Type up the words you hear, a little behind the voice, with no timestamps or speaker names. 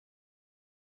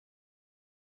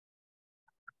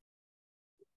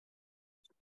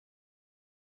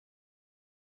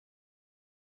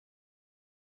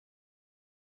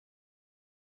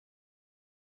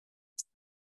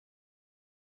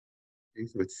Okay,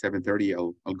 so it's 7:30.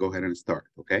 I'll go ahead and start.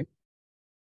 Okay.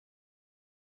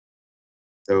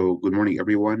 So good morning,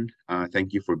 everyone.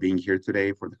 Thank you for being here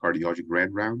today for the Cardiology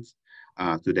Grand Rounds.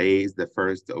 Today is the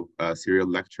first of serial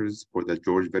lectures for the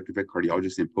George Vetrovec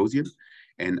Cardiology Symposium,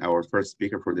 and our first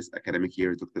speaker for this academic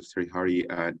year is Dr. Srihari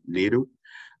Naidu.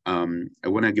 I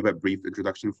want to give a brief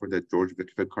introduction for the George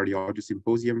Vetrovec Cardiology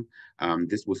Symposium.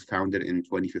 This was founded in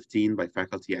 2015 by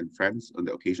faculty and friends on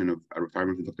the occasion of a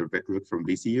retirement of Dr. Vetrovec from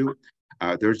VCU.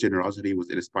 Their generosity was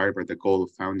inspired by the goal of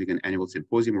founding an annual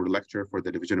symposium or lecture for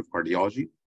the Division of Cardiology.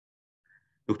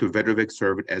 Dr. Vetrovec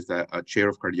served as a chair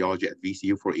of cardiology at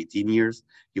VCU for 18 years.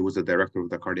 He was the director of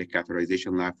the cardiac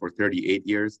catheterization lab for 38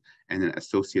 years and an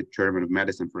associate chairman of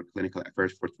medicine for clinical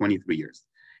affairs for 23 years.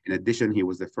 In addition, he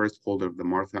was the first holder of the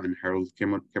Martha and Harold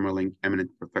Kimmerling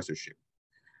Eminent Professorship.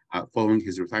 Following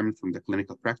his retirement from the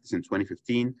clinical practice in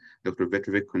 2015, Dr.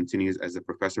 Vetrovec continues as a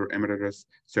professor emeritus,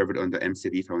 served on the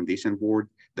MCV Foundation Board,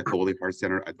 the Pauley Heart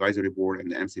Center Advisory Board,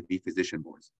 and the MCV Physician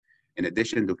Boards. In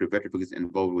addition, Dr. Vetrovec is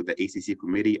involved with the ACC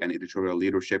committee and editorial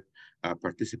leadership,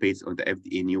 participates on the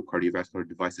FDA New Cardiovascular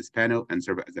Devices panel, and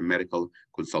serves as a medical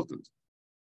consultant.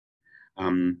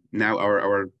 Now,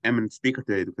 our eminent speaker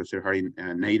today, Dr. Srihari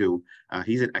Naidu,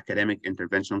 he's an academic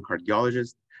interventional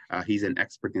cardiologist. He's an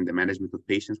expert in the management of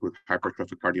patients with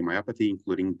hypertrophic cardiomyopathy,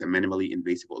 including the minimally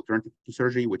invasive alternative to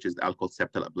surgery, which is alcohol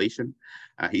septal ablation.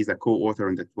 He's a co-author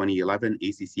on the 2011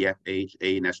 ACC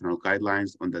FAHA National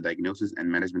Guidelines on the Diagnosis and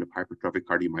Management of Hypertrophic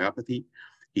Cardiomyopathy.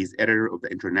 He's editor of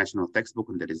the International Textbook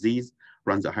on the disease,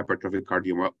 runs a hypertrophic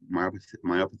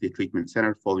cardiomyopathy treatment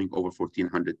center following over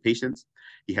 1,400 patients.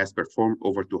 He has performed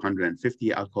over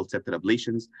 250 alcohol septal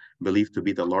ablations, believed to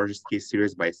be the largest case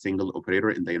series by a single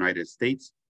operator in the United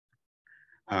States.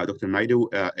 Dr. Naidu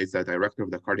is the director of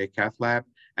the Cardiac Cath Lab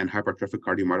and Hypertrophic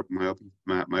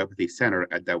Cardiomyopathy Center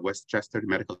at the Westchester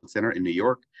Medical Center in New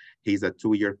York. He's a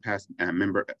two-year past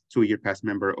member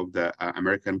of the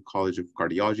American College of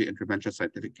Cardiology Interventional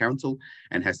Scientific Council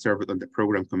and has served on the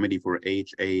program committee for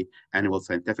AHA annual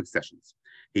scientific sessions.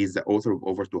 He's the author of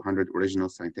over 200 original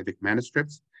scientific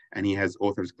manuscripts, and he has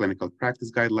authored clinical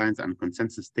practice guidelines and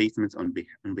consensus statements on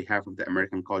behalf of the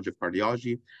American College of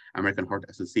Cardiology, American Heart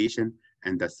Association,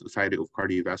 and the Society of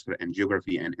Cardiovascular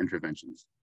Angiography and Interventions.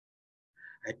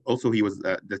 Also, he was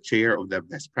the chair of the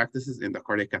best practices in the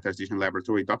cardiac catheterization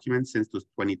laboratory document since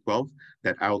 2012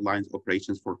 that outlines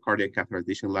operations for cardiac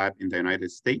catheterization lab in the United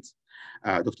States.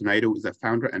 Dr. Naidu is a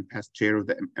founder and past chair of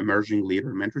the Emerging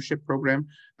Leader Mentorship Program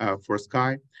for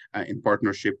FSCAI in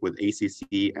partnership with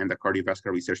ACC and the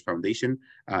Cardiovascular Research Foundation,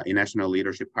 a national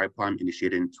leadership pipeline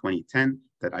initiated in 2010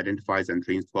 that identifies and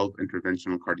trains 12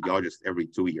 interventional cardiologists every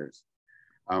 2 years.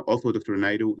 Also, Dr.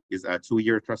 Naidu is a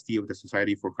 2-year trustee of the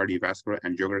Society for Cardiovascular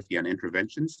Angiography and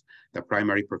Interventions, the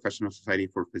primary professional society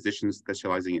for physicians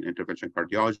specializing in interventional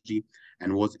cardiology,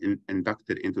 and was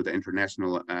inducted into the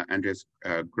International Andreas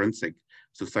Grunzig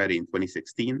Society in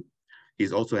 2016.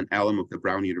 He's also an alum of the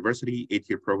Brown University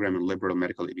 8-year program in liberal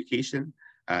medical education.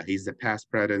 He's the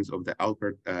past president of the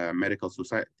Albert Medical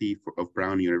Society of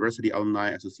Brown University Alumni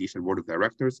Association Board of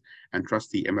Directors and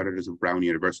trustee emeritus of Brown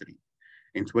University.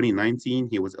 In 2019,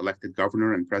 he was elected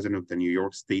governor and president of the New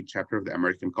York State chapter of the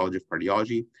American College of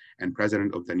Cardiology and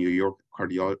president of the New York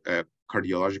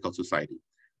Cardiological Society.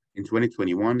 In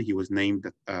 2021, he was named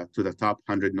to the top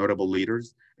 100 notable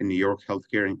leaders in New York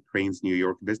healthcare and Crain's New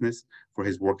York business for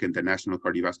his work in the national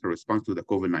cardiovascular response to the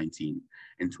COVID-19.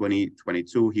 In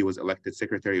 2022, he was elected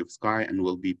secretary of FSCAI and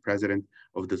will be president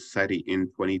of the society in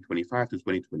 2025 to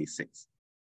 2026.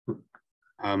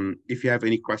 If you have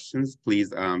any questions,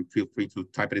 please feel free to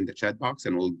type it in the chat box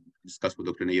and we'll discuss with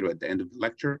Dr. Naidu at the end of the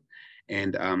lecture.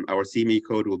 And our CME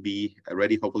code will be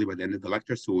ready hopefully by the end of the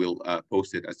lecture, so we'll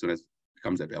post it as soon as it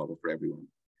becomes available for everyone.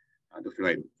 Dr.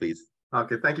 Naidu, please.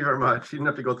 Okay, thank you very much. You didn't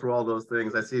have to go through all those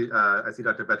things. I see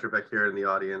Dr. Vetrovec here in the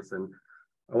audience, and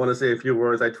I want to say a few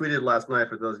words. I tweeted last night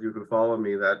for those of you who follow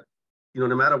me that, you know,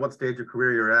 no matter what stage of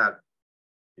career you're at,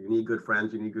 you need good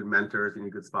friends, you need good mentors, you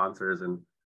need good sponsors, and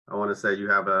I want to say you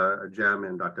have a gem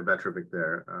in Dr. Vetrovec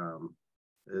there.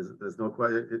 There's no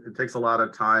question. It takes a lot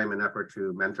of time and effort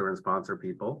to mentor and sponsor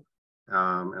people.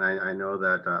 And I know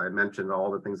that I mentioned all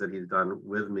the things that he's done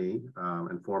with me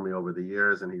and for me over the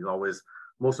years. And he's always,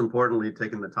 most importantly,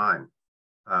 taken the time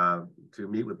to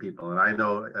meet with people. And I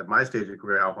know at my stage of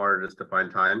career how hard it is to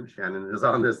find time. Shannon is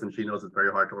on this and she knows it's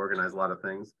very hard to organize a lot of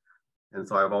things. And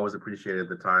so I've always appreciated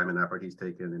the time and effort he's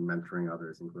taken in mentoring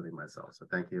others, including myself. So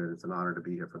thank you. And it's an honor to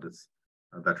be here for this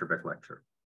Vetrovec lecture.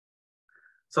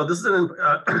 So this is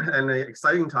an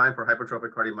exciting time for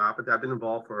hypertrophic cardiomyopathy. I've been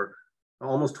involved for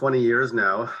almost 20 years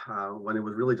now, when it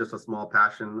was really just a small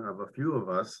passion of a few of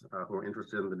us who are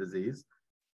interested in the disease.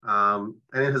 And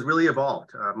it has really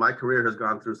evolved. My career has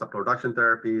gone through septal reduction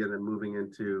therapy and then moving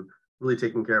into really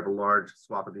taking care of a large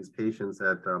swath of these patients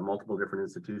at multiple different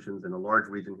institutions in a large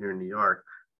region here in New York.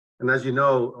 And as you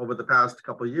know, over the past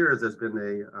couple of years, there's been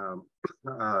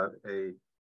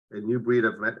a new breed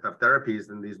of therapies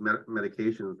and these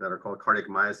medications that are called cardiac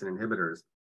myosin inhibitors.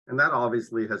 And that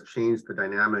obviously has changed the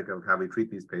dynamic of how we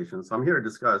treat these patients. So I'm here to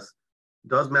discuss,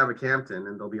 does Mavacamten,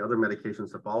 and there'll be other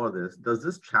medications to follow this, does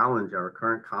this challenge our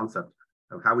current concept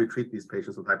of how we treat these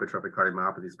patients with hypertrophic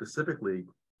cardiomyopathy? Specifically,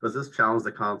 does this challenge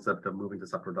the concept of moving to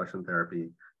septal reduction therapy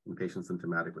in patients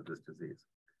symptomatic with this disease?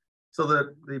 So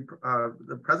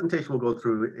the presentation will go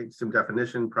through HCM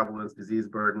definition, prevalence, disease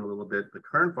burden a little bit, the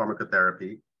current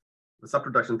pharmacotherapy, the septal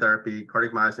reduction therapy,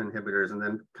 cardiac myosin inhibitors, and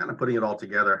then kind of putting it all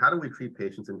together. How do we treat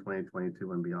patients in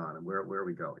 2022 and beyond, and where are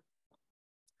we going?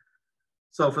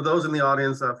 So for those in the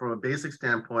audience, from a basic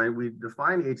standpoint, we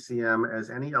define HCM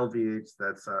as any LVH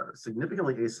that's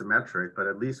significantly asymmetric, but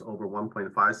at least over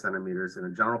 1.5 centimeters in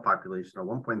a general population or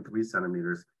 1.3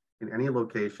 centimeters in any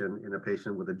location in a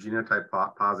patient with a genotype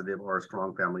positive or a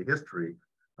strong family history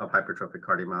of hypertrophic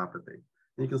cardiomyopathy.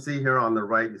 And you can see here on the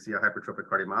right, you see a hypertrophic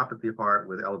cardiomyopathy heart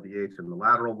with LVH in the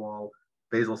lateral wall,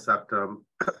 basal septum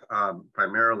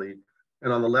primarily,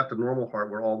 and on the left, a normal heart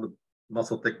where all the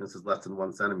muscle thickness is less than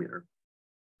 1 centimeter.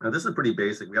 Now, this is pretty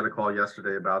basic. We had a call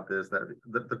yesterday about this, that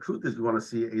the truth is we want to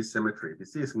see asymmetry. If you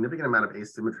see a significant amount of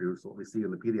asymmetry, which is what we see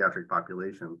in the pediatric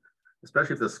population,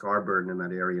 especially if there's scar burden in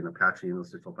that area in a patchy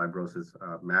interstitial fibrosis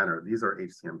manner, these are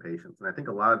HCM patients. And I think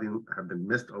a lot of them have been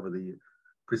missed over the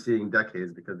preceding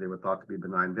decades because they were thought to be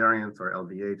benign variants or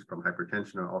LVH from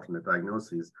hypertension or alternate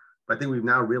diagnoses. But I think we've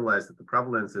now realized that the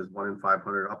prevalence is 1 in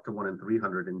 500 up to 1 in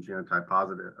 300 in genotype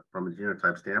positive from a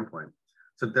genotype standpoint.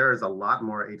 So there is a lot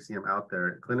more HCM out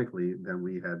there clinically than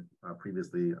we had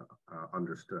previously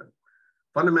understood.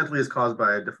 Fundamentally, it's caused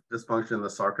by a dysfunction in the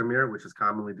sarcomere, which is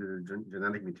commonly due to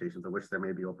genetic mutations, of which there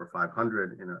may be over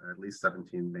 500 in at least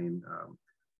 17 main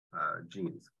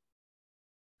genes.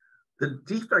 The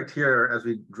defect here, as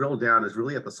we drill down, is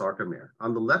really at the sarcomere.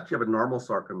 On the left, you have a normal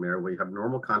sarcomere where you have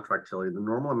normal contractility, the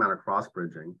normal amount of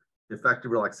cross-bridging,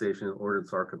 effective relaxation, and ordered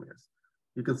sarcomeres.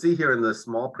 You can see here in the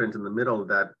small print in the middle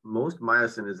that most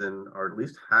myosin is in, or at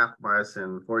least half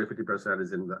myosin, 40–50%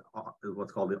 is in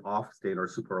what's called the off state or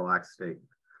super relaxed state.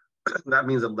 That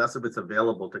means that less of it's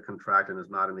available to contract and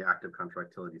is not in the active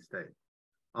contractility state.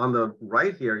 On the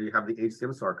right here, you have the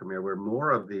HCM sarcomere where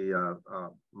more of the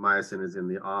myosin is in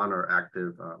the on or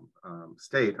active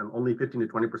state, and only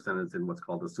 15–20% is in what's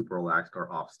called the super relaxed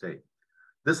or off state.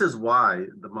 This is why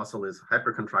the muscle is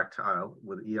hypercontractile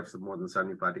with EFs of more than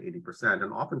 75–80%,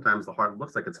 and oftentimes the heart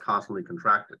looks like it's constantly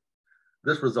contracted.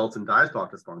 This results in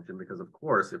diastolic dysfunction because, of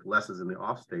course, if less is in the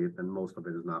off state, then most of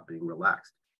it is not being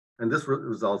relaxed. And this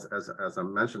results, as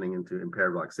I'm mentioning, into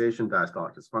impaired relaxation,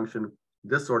 diastolic dysfunction,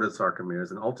 disordered sarcomeres,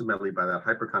 and ultimately by that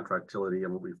hypercontractility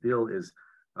and what we feel is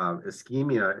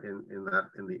ischemia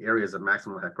in the areas of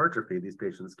maximal hypertrophy, these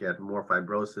patients get more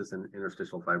fibrosis and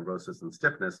interstitial fibrosis and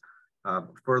stiffness,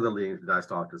 further leading to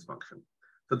diastolic dysfunction.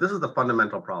 So this is the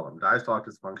fundamental problem: diastolic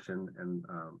dysfunction and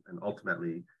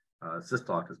ultimately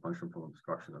systolic dysfunction from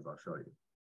obstruction, as I'll show you.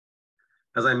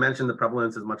 As I mentioned, the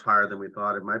prevalence is much higher than we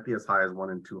thought. It might be as high as 1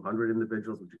 in 200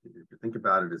 individuals, which, if you think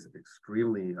about it, is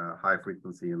extremely high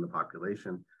frequency in the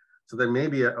population. So there may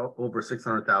be over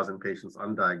 600,000 patients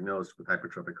undiagnosed with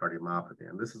hypertrophic cardiomyopathy.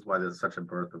 And this is why there's such a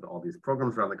birth of all these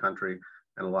programs around the country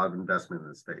and a lot of investment in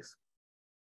this space.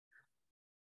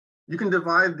 You can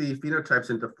divide the phenotypes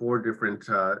into 4 different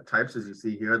types, as you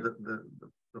see here.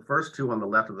 The first 2 on the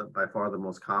left are by far the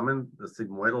most common. The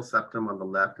sigmoidal septum on the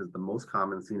left is the most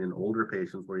common, seen in older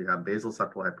patients where you have basal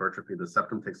septal hypertrophy. The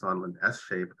septum takes on an S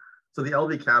shape. So the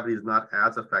LV cavity is not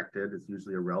as affected. It's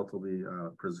usually a relatively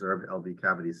preserved LV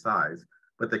cavity size,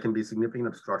 but there can be significant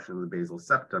obstruction in the basal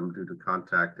septum due to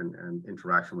contact and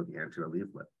interaction with the anterior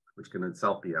leaflet, which can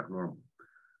itself be abnormal.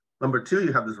 Number 2,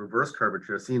 you have this reverse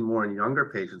curvature seen more in younger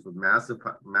patients with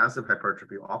massive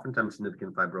hypertrophy, oftentimes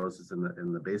significant fibrosis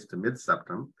in the base to mid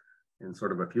septum in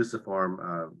sort of a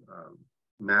fusiform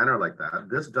manner like that.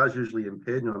 This does usually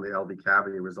impinge on the LV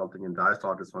cavity, resulting in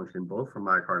diastolic dysfunction both from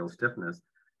myocardial stiffness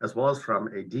as well as from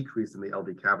a decrease in the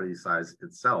LV cavity size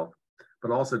itself. But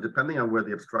also, depending on where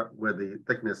the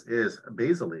thickness is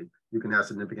basally, you can have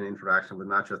significant interaction with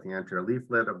not just the anterior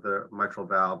leaflet of the mitral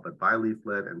valve, but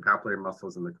bileaflet and papillary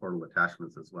muscles and the chordal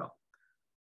attachments as well.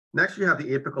 Next, you have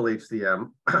the apical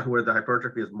HCM, where the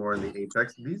hypertrophy is more in the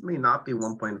apex. These may not be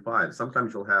 1.5.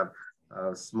 Sometimes you'll have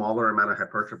a smaller amount of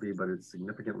hypertrophy, but it's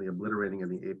significantly obliterating in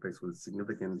the apex with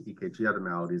significant EKG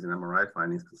abnormalities and MRI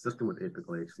findings consistent with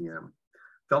apical HCM.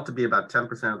 Felt to be about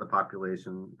 10% of the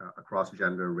population across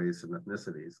gender, race, and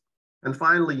ethnicities. And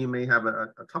finally, you may have a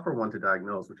tougher one to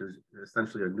diagnose, which is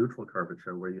essentially a neutral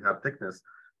curvature where you have thickness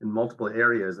in multiple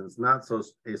areas, and it's not so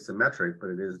asymmetric, but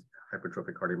it is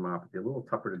hypertrophic cardiomyopathy, a little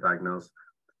tougher to diagnose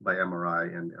by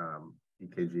MRI and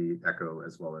EKG, echo,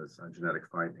 as well as genetic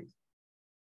findings.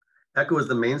 Echo is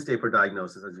the mainstay for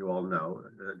diagnosis, as you all know,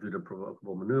 due to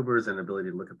provocable maneuvers and ability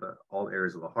to look at all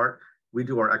areas of the heart. We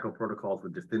do our echo protocols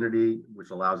with DEFINITY,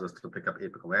 which allows us to pick up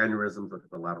apical aneurysms, look at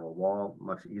the lateral wall,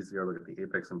 much easier, look at the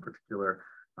apex in particular,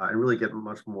 and really get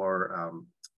much more,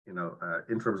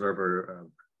 intra-observer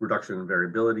reduction in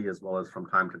variability, as well as from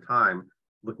time to time,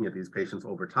 looking at these patients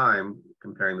over time,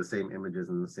 comparing the same images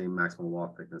and the same maximal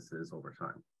wall thicknesses over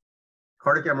time.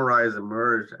 Cardiac MRI has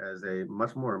emerged as a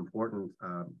much more important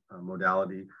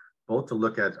modality, both to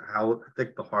look at how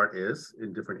thick the heart is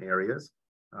in different areas,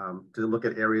 to look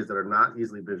at areas that are not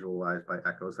easily visualized by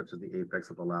echo, such as the apex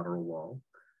of the lateral wall,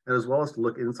 and as well as to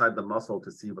look inside the muscle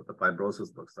to see what the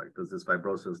fibrosis looks like. Does this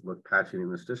fibrosis look patchy and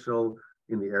interstitial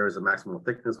in the areas of maximal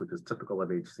thickness, which is typical of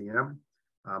HCM,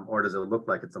 or does it look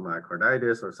like it's a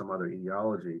myocarditis or some other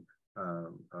etiology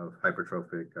of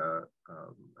hypertrophic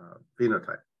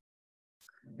phenotype?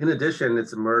 In addition,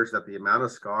 it's emerged that the amount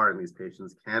of scar in these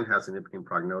patients can have significant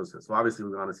prognosis. So obviously,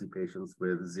 we want to see patients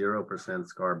with 0%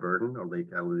 scar burden or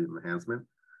late cavity enhancement.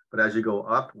 But as you go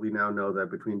up, we now know that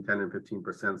between 10 and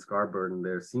 15% scar burden,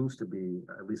 there seems to be,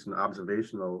 at least in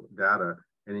observational data,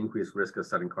 an increased risk of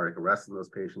sudden cardiac arrest in those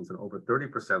patients. And over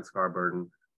 30% scar burden,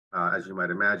 as you might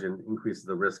imagine, increases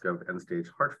the risk of end-stage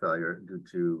heart failure due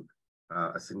to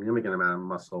a significant amount of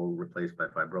muscle replaced by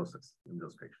fibrosis in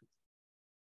those patients.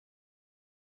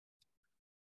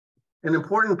 An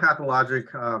important pathologic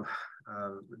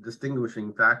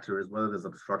distinguishing factor is whether there's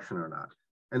obstruction or not.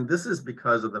 And this is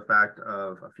because of the fact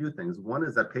of a few things. One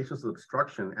is that patients with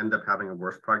obstruction end up having a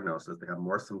worse prognosis. They have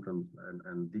more symptoms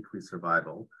and decreased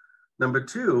survival. Number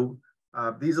two,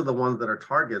 these are the ones that are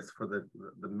targets for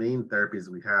the main therapies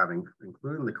we have,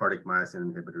 including the cardiac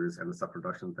myosin inhibitors and the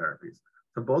subreduction therapies.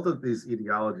 So both of these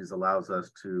etiologies allows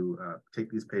us to take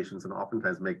these patients and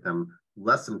oftentimes make them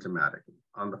less symptomatic.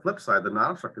 On the flip side, the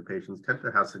non-obstructive patients tend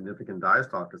to have significant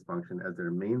diastolic dysfunction as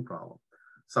their main problem.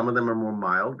 Some of them are more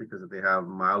mild because if they have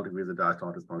mild degrees of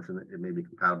diastolic dysfunction, it may be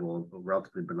compatible with a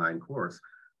relatively benign course.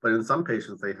 But in some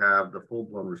patients, they have the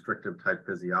full-blown restrictive type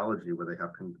physiology where they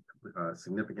have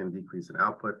significant decrease in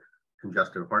output,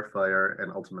 congestive heart failure,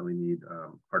 and ultimately need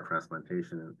heart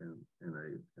transplantation in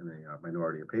a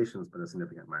minority of patients, but a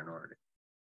significant minority.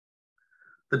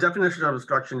 The definition of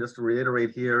obstruction, just to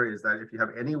reiterate here, is that if you have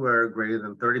anywhere greater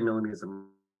than 30 millimeters of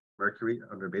mercury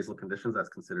under basal conditions, that's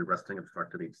considered resting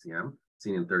obstructive HCM,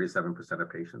 seen in 37% of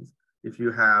patients. If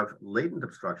you have latent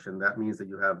obstruction, that means that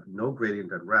you have no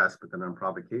gradient at rest, but then on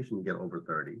provocation, you get over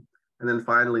 30. And then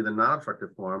finally, the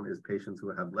non-obstructive form is patients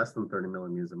who have less than 30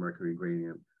 millimeters of mercury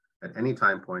gradient at any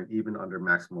time point, even under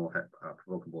maximal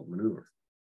provocable maneuvers.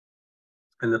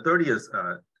 And the 30 is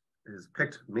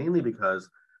picked mainly because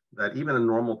that even a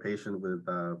normal patient with,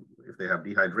 if they have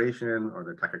dehydration or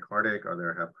they're tachycardic or they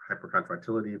have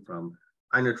hypercontractility from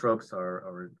inotropes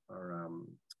or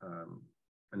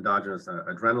endogenous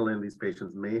adrenaline, these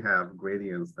patients may have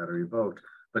gradients that are evoked,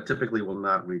 but typically will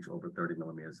not reach over 30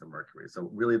 millimeters of mercury. So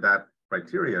really that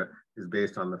criteria is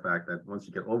based on the fact that once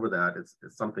you get over that, it's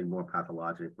something more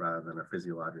pathologic rather than a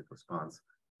physiologic response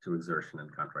to exertion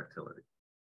and contractility.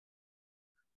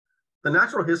 The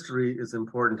natural history is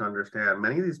important to understand.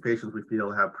 Many of these patients we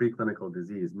feel have preclinical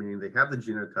disease, meaning they have the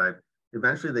genotype.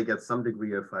 Eventually, they get some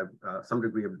degree of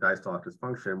diastolic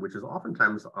dysfunction, which is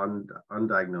oftentimes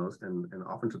undiagnosed, and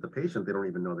often to the patient, they don't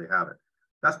even know they have it.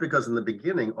 That's because in the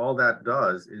beginning, all that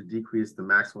does is decrease the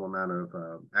maximal amount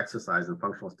of exercise and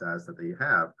functional status that they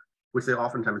have, which they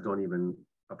oftentimes don't even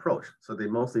approach. So they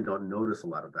mostly don't notice a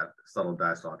lot of that subtle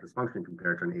diastolic dysfunction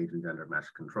compared to an age and gender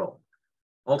matched control.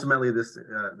 Ultimately, this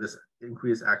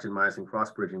increased actin myosin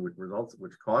cross-bridging, which results in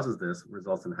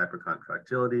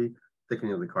hypercontractility,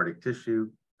 thickening of the cardiac tissue,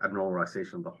 abnormal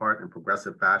relaxation of the heart in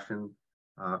progressive fashion,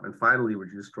 and finally,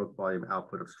 reduced stroke volume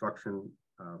output obstruction,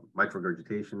 mitral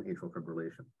regurgitation, atrial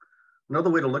fibrillation. Another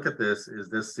way to look at this is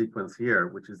this sequence here,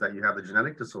 which is that you have the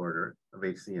genetic disorder of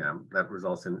HCM that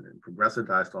results in progressive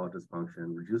diastolic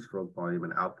dysfunction, reduced stroke volume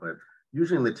and output,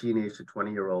 usually in the teenage to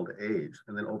 20-year-old age.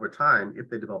 And then over time, if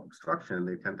they develop obstruction,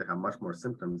 they tend to have much more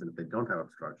symptoms than if they don't have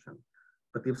obstruction.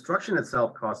 But the obstruction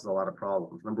itself causes a lot of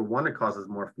problems. Number one, it causes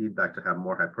more feedback to have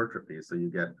more hypertrophy. So you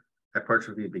get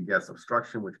hypertrophy begets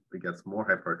obstruction, which begets more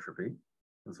hypertrophy.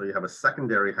 And so you have a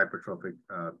secondary hypertrophic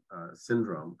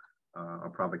syndrome or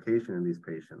provocation in these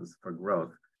patients for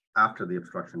growth after the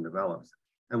obstruction develops.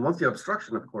 And once the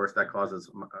obstruction, of course, that causes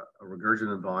a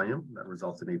regurgitant in volume that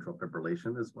results in atrial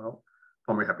fibrillation as well.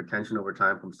 Pulmonary hypertension over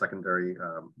time from secondary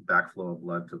backflow of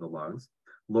blood to the lungs.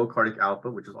 Low cardiac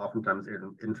output, which is oftentimes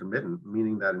intermittent,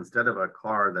 meaning that instead of a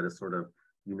car that is sort of,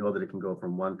 you know that it can go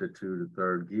from 1 to 2 to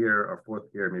third gear or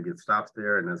fourth gear, maybe it stops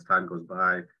there, and as time goes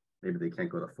by, maybe they can't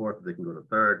go to fourth, but they can go to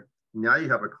third. Now you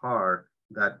have a car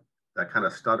that kind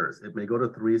of stutters. It may go to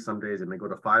 3 some days, it may go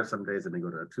to 5 some days, it may go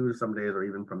to 2 some days, or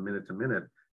even from minute to minute,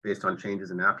 based on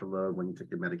changes in afterload when you take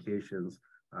your medications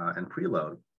and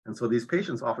preload. And so these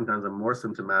patients oftentimes are more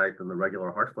symptomatic than the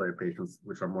regular heart failure patients,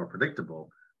 which are more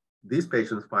predictable. These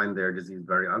patients find their disease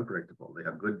very unpredictable. They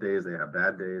have good days, they have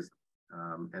bad days,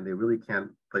 and they really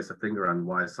can't place a finger on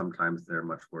why sometimes they're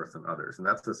much worse than others. And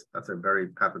that's a very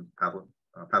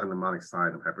pathognomonic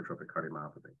sign of hypertrophic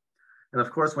cardiomyopathy. And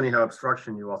of course, when you have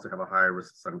obstruction, you also have a higher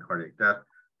risk of sudden cardiac death,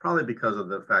 probably because of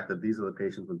the fact that these are the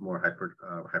patients with more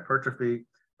hypertrophy,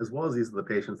 as well as these are the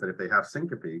patients that if they have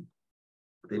syncope,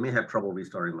 they may have trouble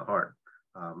restarting the heart.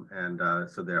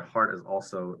 So their heart is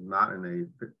also not in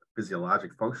a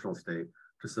physiologic functional state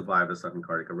to survive a sudden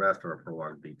cardiac arrest or a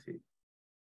prolonged VT.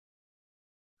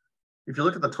 If you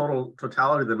look at the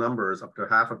totality of the numbers, up to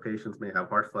half of patients may have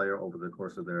heart failure over the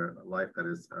course of their life that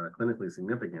is clinically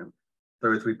significant.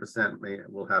 33%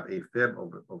 will have AFib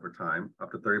over time.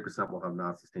 Up to 30% will have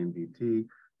non-sustained VT,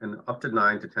 and up to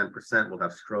 9 to 10% will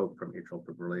have stroke from atrial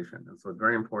fibrillation. And so it's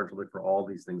very important to look for all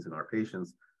these things in our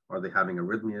patients. Are they having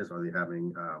arrhythmias? Are they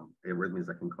having arrhythmias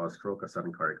that can cause stroke or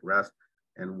sudden cardiac arrest?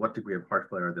 And what degree of heart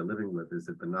failure are they living with? Is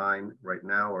it benign right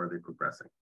now, or are they progressing?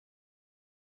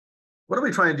 What are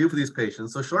we trying to do for these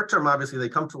patients? So short term, obviously, they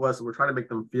come to us and we're trying to make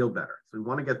them feel better. So we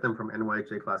want to get them from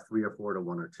NYHA class 3 or 4 to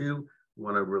 1 or 2. We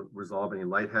want to resolve any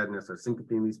lightheadedness or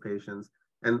syncope in these patients.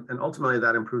 And ultimately,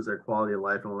 that improves their quality of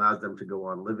life and allows them to go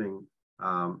on living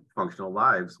functional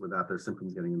lives without their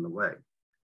symptoms getting in the way.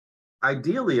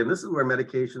 Ideally, and this is where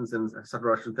medications and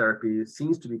septal therapy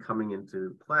seems to be coming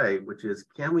into play, which is,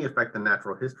 can we affect the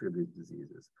natural history of these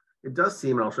diseases? It does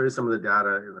seem, and I'll show you some of the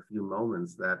data in a few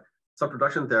moments, that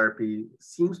subproduction therapy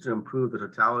seems to improve the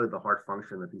totality of the heart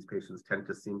function that these patients tend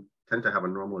to have a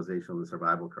normalization of the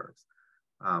survival curves.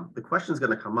 The question is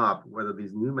going to come up whether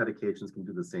these new medications can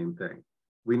do the same thing.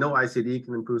 We know ICD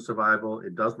can improve survival.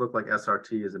 It does look like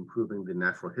SRT is improving the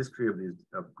natural history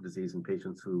of disease in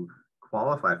patients who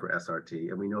qualify for SRT,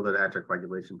 and we know that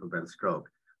anticoagulation prevents stroke.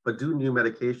 But do new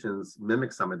medications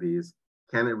mimic some of these?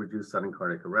 Can it reduce sudden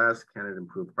cardiac arrest? Can it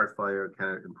improve heart failure? Can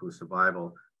it improve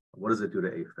survival? What does it do to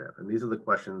AFib? And these are the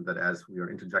questions that, as we are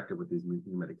interjected with these new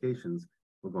medications,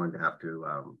 we're going to have to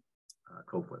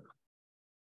cope with.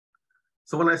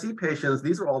 So when I see patients,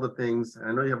 these are all the things, and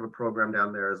I know you have a program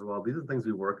down there as well. These are the things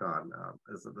we work on.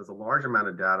 There's a large amount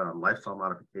of data on lifestyle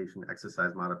modification,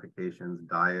 exercise modifications,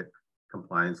 diet,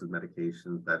 compliance with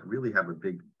medications that really have a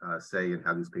big say in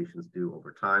how these patients do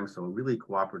over time. So a really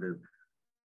cooperative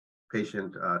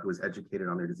patient who is educated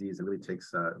on their disease and really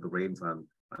takes the reins on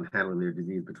handling their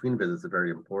disease between visits is very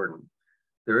important.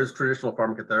 There is traditional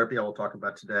pharmacotherapy I will talk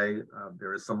about today.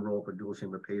 There is some role for dual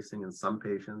chamber pacing in some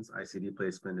patients, ICD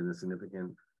placement in a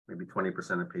significant, maybe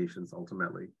 20% of patients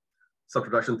ultimately.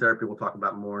 Subproduction therapy we'll talk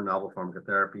about more, novel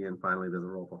pharmacotherapy, and finally there's a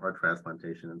role for heart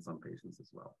transplantation in some patients as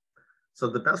well. So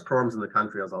the best programs in the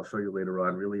country, as I'll show you later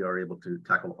on, really are able to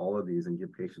tackle all of these and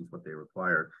give patients what they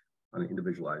require on an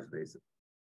individualized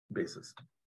basis.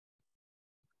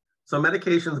 So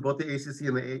medications, both the ACC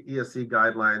and the ESC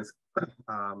guidelines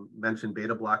mention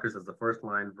beta blockers as the first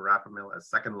line, verapamil as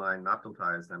second line, not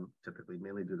diltiazem, typically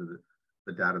mainly due to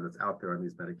the data that's out there on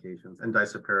these medications, and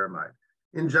disopyramide.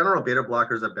 In general, beta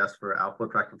blockers are best for outflow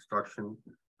tract obstruction.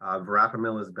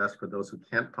 Verapamil is best for those who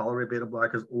can't tolerate beta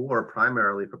blockers, or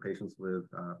primarily for patients with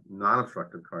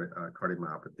non-obstructive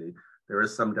cardiomyopathy. There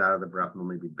is some data that verapamil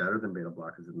may be better than beta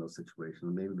blockers in those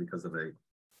situations, maybe because of a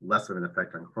less of an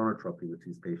effect on chronotropy, which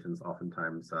these patients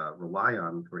oftentimes rely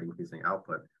on for increasing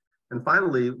output. And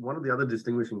finally, one of the other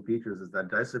distinguishing features is that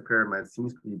disopyramide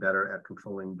seems to be better at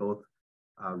controlling both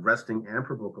resting and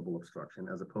provocable obstruction,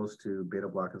 as opposed to beta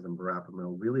blockers and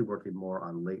verapamil really working more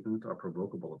on latent or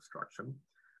provocable obstruction.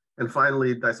 And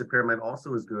finally, disopyramide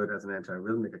also is good as an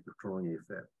antiarrhythmic at controlling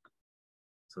AFib.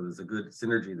 So there's a good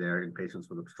synergy there in patients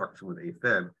with obstruction with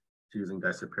AFib to using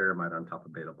disopyramide on top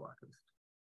of beta blockers.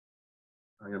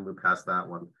 I'm going to move past that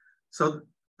one. So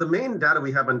the main data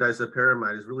we have on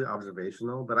disopyramide is really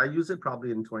observational, but I use it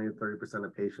probably in 20 to 30%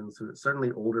 of patients,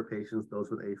 certainly older patients, those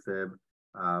with AFib,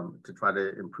 to try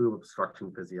to improve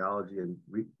obstruction physiology and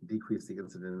decrease the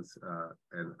incidence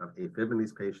of AFib in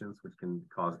these patients, which can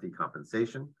cause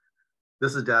decompensation.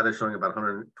 This is data showing about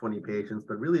 120 patients,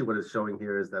 but really what it's showing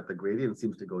here is that the gradient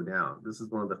seems to go down. This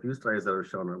is one of the few studies that are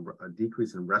showing a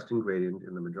decrease in resting gradient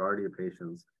in the majority of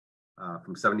patients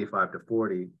from 75 to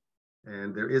 40.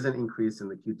 And there is an increase in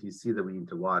the QTC that we need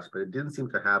to watch, but it didn't seem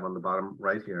to have on the bottom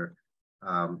right here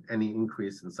any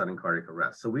increase in sudden cardiac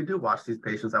arrest. So we do watch these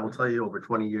patients. I will tell you over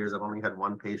 20 years, I've only had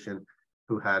one patient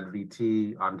who had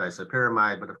VT on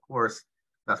disopyramide, but of course,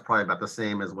 that's probably about the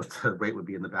same as what the rate would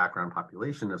be in the background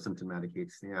population of symptomatic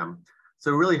HCM.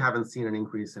 So we really haven't seen an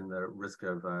increase in the risk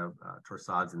of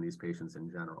torsades in these patients in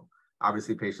general.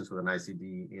 Obviously, patients with an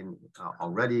ICD in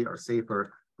already are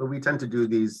safer, but we tend to do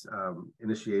these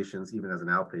initiations even as an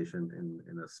outpatient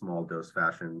in a small dose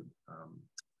fashion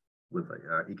with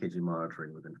EKG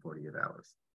monitoring within 48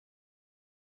 hours.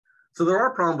 So there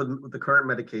are problems with the current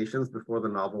medications before the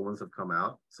novel ones have come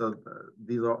out. So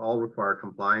these are all require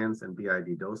compliance and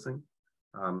BID dosing.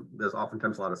 There's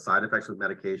oftentimes a lot of side effects with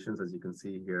medications, as you can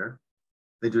see here.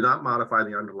 They do not modify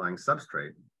the underlying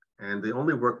substrate, and they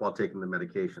only work while taking the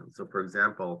medication. So for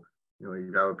example,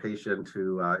 you have a patient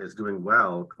who is doing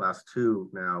well, class 2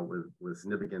 now with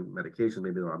significant medication,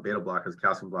 maybe they're on beta blockers,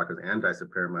 calcium blockers, and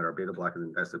disopyramide, or beta blockers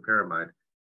and disopyramide.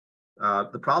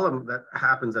 The problem that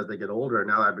happens as they get older,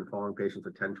 now I've been following patients for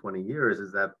 10, 20 years,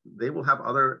 is that they will have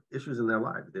other issues in their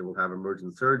life. They will have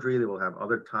emergent surgery. They will have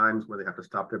other times where they have to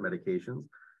stop their medications.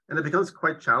 And it becomes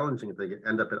quite challenging if they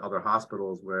end up at other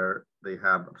hospitals where they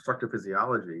have obstructive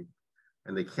physiology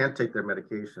and they can't take their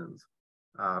medications.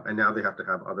 And now they have to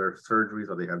have other surgeries,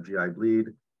 or they have GI bleed,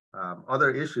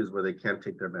 other issues where they can't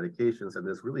take their medications. And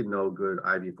there's really no good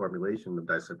IV formulation of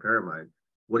disopyramide.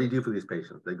 What do you do for these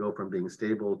patients? They go from being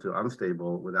stable to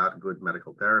unstable without good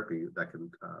medical therapy that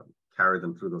can carry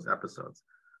them through those episodes.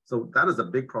 So that is a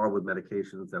big problem with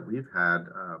medications that we've had.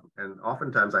 And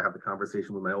oftentimes I have the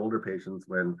conversation with my older patients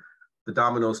when the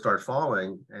dominoes start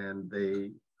falling and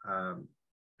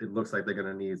it looks like they're going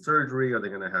to need surgery, or they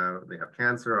have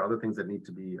cancer, or other things that need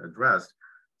to be addressed.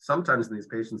 Sometimes in these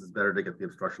patients, it's better to get the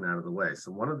obstruction out of the way.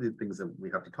 So one of the things that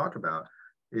we have to talk about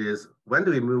is, when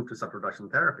do we move to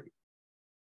subreduction therapy?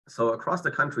 So across the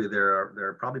country, there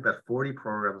are probably about 40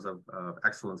 programs of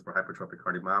excellence for hypertrophic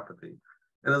cardiomyopathy.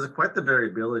 And there's quite the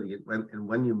variability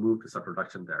when you move to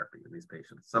subreduction therapy in these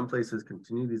patients. Some places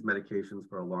continue these medications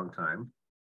for a long time,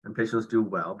 and patients do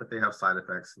well, but they have side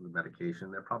effects of the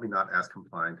medication. They're probably not as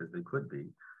compliant as they could be.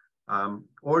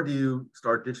 Or do you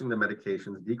start ditching the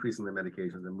medications, decreasing the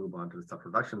medications, and move on to the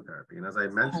subreduction therapy? And as I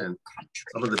mentioned,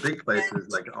 some of the big places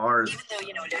like ours,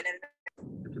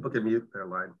 if people can mute their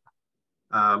line,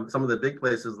 some of the big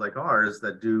places like ours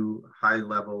that do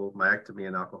high-level myectomy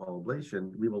and alcohol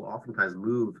ablation, we will oftentimes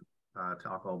move to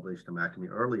alcohol ablation to myectomy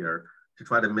earlier to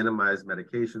try to minimize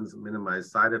medications, minimize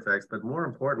side effects, but more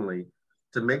importantly,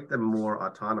 to make them more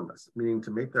autonomous, meaning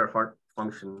to make their heart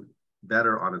function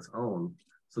better on its own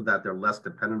so that they're less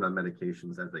dependent on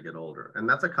medications as they get older. And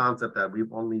that's a concept that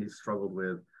we've only struggled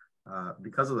with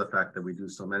because of the fact that we do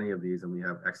so many of these and we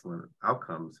have excellent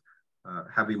outcomes.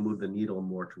 Have we moved the needle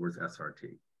more towards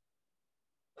SRT?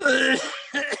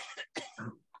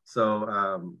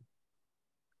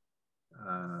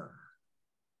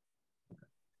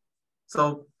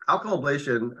 So alcohol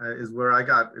ablation is where I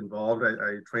got involved.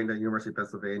 I trained at University of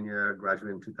Pennsylvania,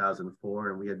 graduated in 2004,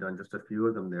 and we had done just a few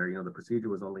of them there. The procedure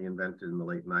was only invented in the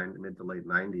mid to late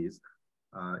 90s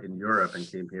in Europe, and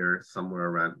came here somewhere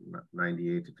around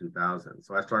 98 to 2000.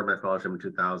 So I started my fellowship in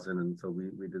 2000, and so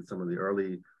we did some of the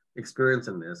early experience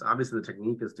in this. Obviously, the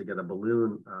technique is to get a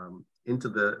balloon into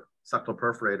the septal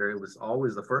perforator. It was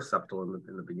always the first septal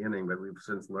in the beginning, but we've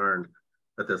since learned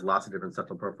that there's lots of different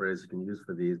septal perforators you can use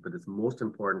for these, but it's most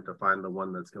important to find the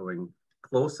one that's going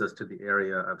closest to the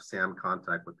area of SAM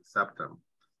contact with the septum.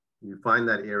 You find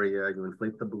that area, you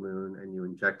inflate the balloon, and you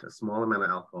inject a small amount of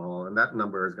alcohol, and that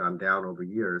number has gone down over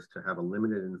years to have a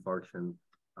limited infarction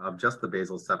of just the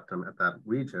basal septum at that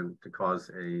region to cause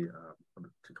a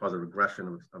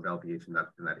regression of LVH in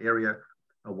that area,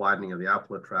 a widening of the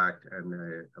outflow tract, and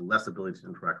a less ability to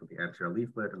interact with the anterior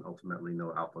leaflet, and ultimately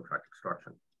no outflow tract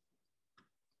obstruction.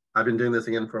 I've been doing this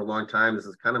again for a long time. This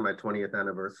is kind of my 20th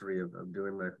anniversary of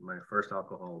doing my first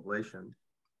alcohol ablation.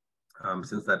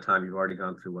 Since that time, you've already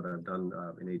gone through what I've done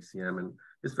in HCM, and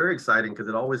it's very exciting because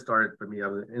it always started for me. I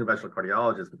was an interventional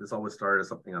cardiologist, but this always started as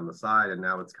something on the side, and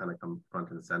now it's kind of come front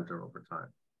and center over time.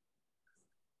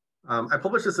 I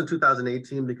published this in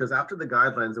 2018 because after the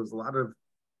guidelines, there was a lot of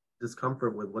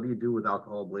discomfort with what do you do with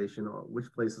alcohol ablation, or which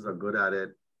places are good at it.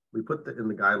 we put in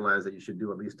the guidelines that you should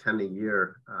do at least 10 a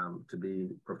year to be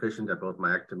proficient at both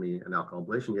myectomy and alcohol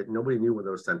ablation, yet nobody knew where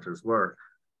those centers were.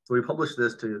 So we published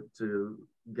this to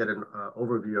get an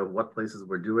overview of what places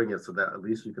were doing it so that at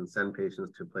least you can send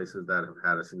patients to places that have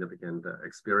had a significant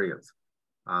experience.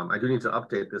 I do need to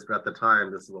update this, but at the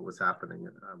time, this is what was happening.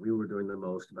 We were doing the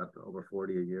most, about over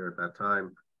 40 a year at that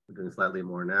time. We're doing slightly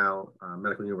more now.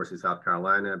 Medical University of South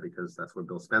Carolina, because that's where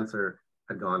Bill Spencer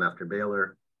had gone after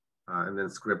Baylor, and then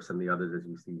Scripps and the others as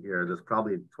you see here. There's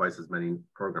probably twice as many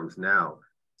programs now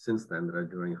since then that are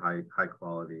doing high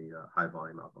quality, high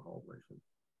volume alcohol ablation.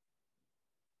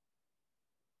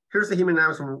 Here's the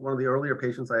hemodynamics from one of the earlier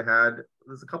patients I had.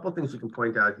 There's a couple of things you can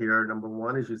point out here. Number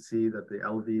one is you see that the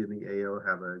LV and the AO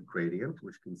have a gradient,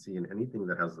 which you can see in anything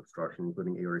that has obstruction,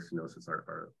 including aortic stenosis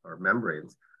or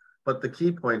membranes. But the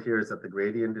key point here is that the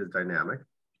gradient is dynamic.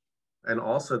 And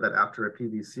also that after a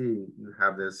PVC, you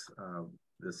have this,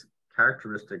 this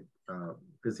characteristic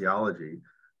physiology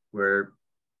where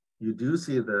you do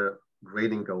see the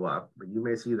gradient go up, but you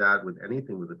may see that with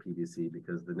anything with a PVC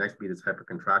because the next beat is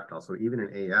hypercontractile. So even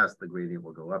in AS, the gradient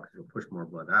will go up because you'll push more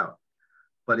blood out.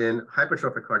 But in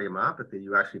hypertrophic cardiomyopathy,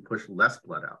 you actually push less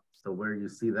blood out. So where you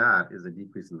see that is a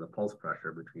decrease in the pulse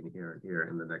pressure between here and here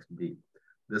in the next beat.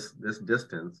 This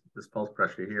distance, this pulse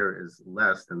pressure here is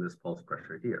less than this pulse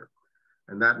pressure here.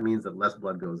 And that means that less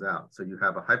blood goes out. So you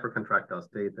have a hypercontractile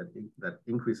state that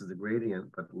increases the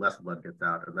gradient, but less blood gets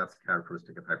out. And that's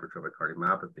characteristic of hypertrophic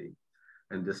cardiomyopathy,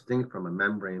 and distinct from a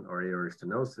membrane or aortic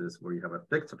stenosis where you have a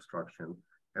fixed obstruction.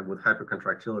 And with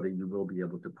hypercontractility, you will be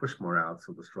able to push more out.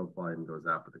 So the stroke volume goes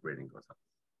out, but the gradient goes up.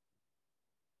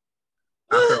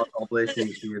 After alcohol ablation,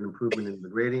 you see an improvement in the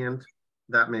gradient.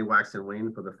 That may wax and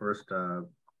wane for the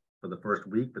first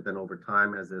week, but then over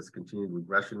time, as there's continued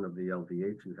regression of the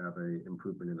LVH, you have an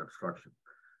improvement in obstruction.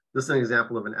 This is an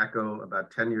example of an echo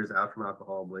about 10 years out from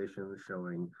alcohol ablation,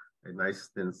 showing a nice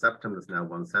thin septum that's now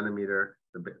 1 centimeter.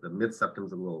 The mid septum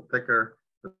is a little thicker.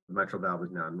 The mitral valve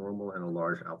is now normal and a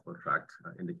large outflow tract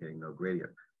indicating no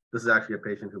gradient. This is actually a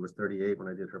patient who was 38 when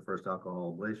I did her first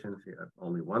alcohol ablation. She had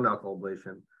only 1 alcohol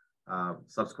ablation.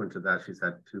 Subsequent to that, she's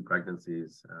had 2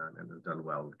 pregnancies and has done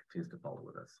well and continues to follow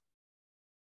with us.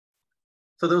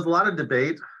 So there was a lot of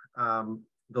debate.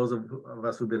 Those of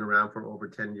us who've been around for over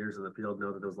 10 years in the field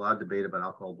know that there was a lot of debate about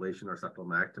alcohol ablation or septal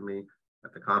myectomy.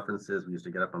 At the conferences, we used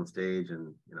to get up on stage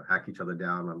and hack each other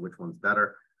down on which one's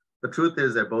better. The truth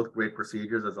is they're both great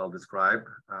procedures, as I'll describe.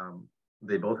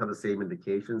 They both have the same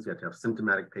indications. You have to have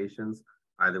symptomatic patients,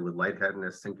 either with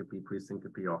lightheadedness, syncope,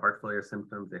 pre-syncope, or heart failure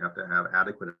symptoms. They have to have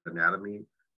adequate anatomy,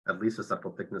 at least a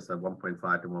septal thickness of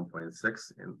 1.5 to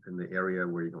 1.6 in the area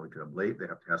where you're going to ablate. They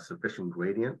have to have sufficient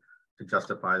gradient to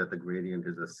justify that the gradient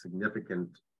is a significant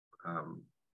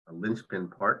a linchpin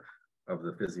part of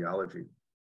the physiology.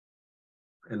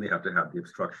 And they have to have the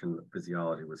obstruction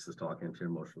physiology with systolic anterior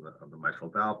motion of the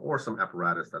mitral valve or some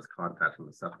apparatus that's contacting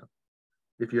the septum.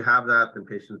 If you have that, then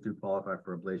patients do qualify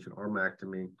for ablation or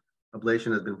myectomy.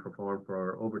 Ablation has been performed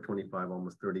for over 25,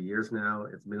 almost 30 years now.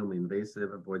 It's minimally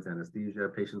invasive, avoids anesthesia.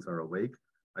 Patients are awake.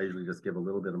 I usually just give a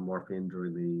little bit of morphine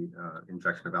during the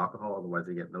injection of alcohol, otherwise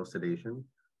they get no sedation,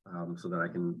 so that I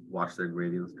can watch their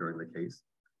gradients during the case.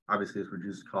 Obviously, it's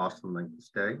reduced cost and length of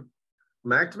stay.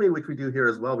 Myectomy, which we do here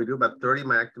as well, we do about 30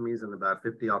 myectomies and about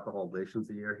 50 alcohol ablations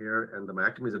a year here, and the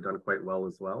myectomies are done quite well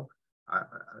as well.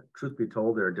 Truth be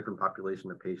told, there are a different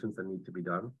population of patients that need to be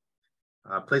done.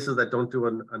 Places that don't do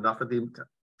enough of them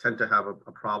tend to have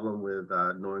a problem with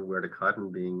knowing where to cut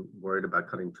and being worried about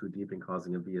cutting too deep and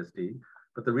causing a VSD.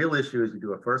 But the real issue is you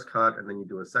do a first cut and then you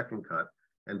do a second cut.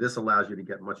 And this allows you to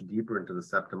get much deeper into the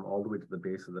septum, all the way to the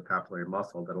base of the papillary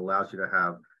muscle, that allows you to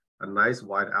have a nice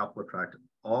wide outflow tract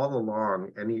all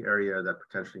along any area that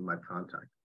potentially might contact.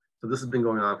 So this has been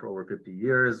going on for over 50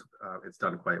 years. It's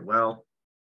done quite well.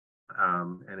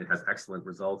 And it has excellent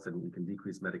results, and you can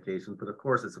decrease medications. But of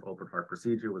course, it's an open heart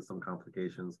procedure with some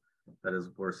complications that is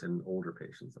worse in older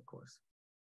patients, of course.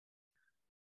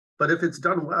 But if it's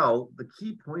done well, the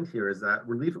key point here is that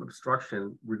relief of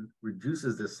obstruction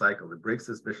reduces this cycle. It breaks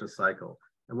this vicious cycle.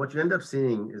 And what you end up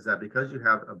seeing is that because you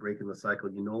have a break in the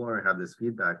cycle, you no longer have this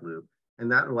feedback loop,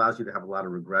 and that allows you to have a lot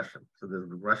of regression. So there's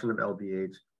regression of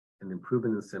LVH, an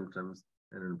improvement in symptoms,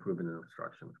 and an improvement in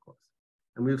obstruction, of course.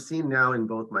 And we've seen now in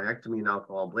both myectomy and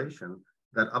alcohol ablation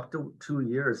that up to 2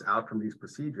 years out from these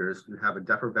procedures, you have a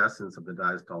defervescence of the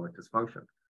diastolic dysfunction.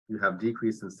 You have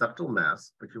decrease in septal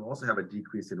mass, but you also have a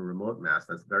decrease in remote mass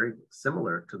that's very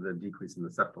similar to the decrease in the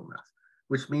septal mass,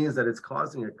 which means that it's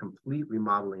causing a complete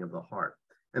remodeling of the heart.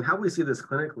 And how we see this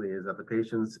clinically is that the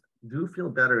patients do feel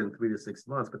better in 3 to 6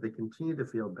 months, but they continue to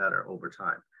feel better over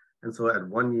time. And so at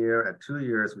 1 year, at 2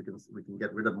 years, we can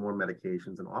get rid of more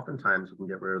medications, and oftentimes we can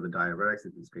get rid of the diuretics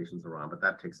that these patients are on, but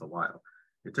that takes a while.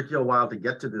 It took you a while to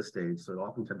get to this stage, so it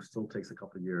oftentimes still takes a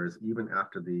couple of years, even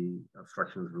after the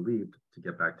obstruction is relieved, to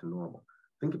get back to normal.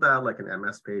 Think about like an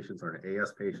MS patient or an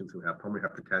AS patients who have pulmonary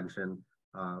hypertension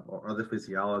or other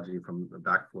physiology from the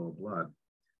backflow of blood.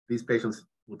 These patients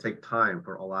will take time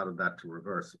for a lot of that to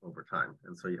reverse over time.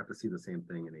 And so you have to see the same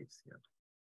thing in HCM.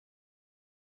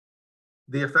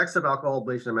 The effects of alcohol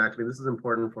ablation and myectomy, this is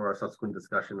important for our subsequent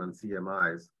discussion on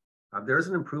CMIs. There is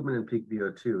an improvement in peak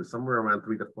VO2, somewhere around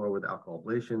 3 to 4 with alcohol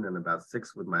ablation and about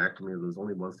 6 with myectomy. There's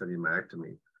only one study in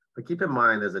myectomy. But keep in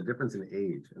mind, there's a difference in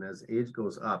age. And as age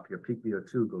goes up, your peak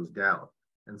VO2 goes down.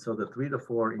 And so the 3 to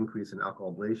 4 increase in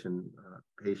alcohol ablation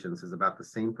patients is about the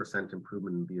same %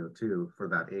 improvement in VO2 for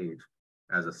that age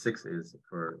as a 6 is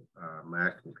for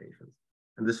myectomy patients.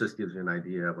 And this just gives you an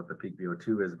idea of what the peak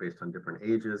VO2 is based on different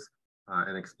ages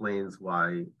and explains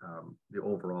why the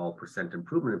overall %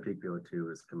 improvement in peak VO2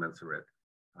 is commensurate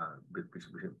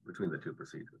between the two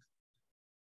procedures.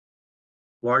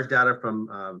 Large data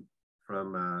from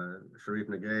Sharif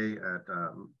Nagay at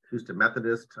Houston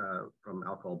Methodist from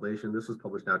alcohol ablation. This was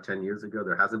published now 10 years ago.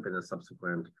 There hasn't been a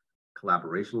subsequent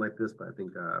collaboration like this, but I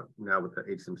think now with the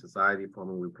HCM Society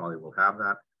formally, we probably will have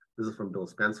that. This is from Bill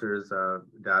Spencer's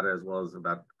data, as well as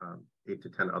about 8 to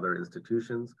 10 other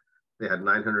institutions. They had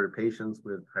 900 patients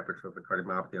with hypertrophic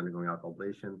cardiomyopathy undergoing alcohol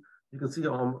ablation. You can see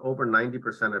over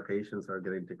 90% of patients are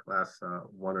getting to class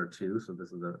 1 or 2. So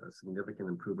this is a significant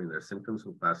improvement in their symptoms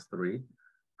from class 3.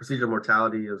 Procedure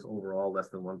mortality is overall less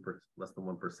than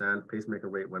 1%. Pacemaker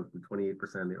rate went from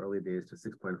 28% in the early days to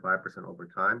 6.5% over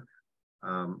time.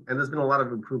 And there's been a lot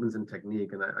of improvements in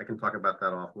technique, and I can talk about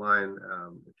that offline.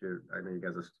 I know you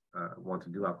guys want to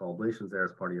do alcohol ablations there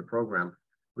as part of your program.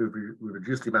 We've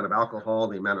reduced the amount of alcohol,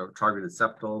 the amount of targeted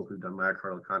septals. We've done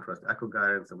myocardial contrast echo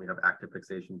guidance, and we have active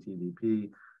fixation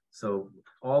TVP. So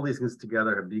all these things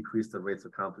together have decreased the rates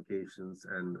of complications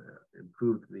and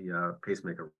improved the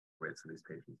pacemaker rates for these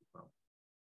patients as well.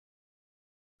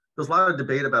 There's a lot of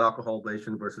debate about alcohol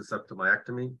ablation versus septal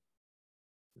myectomy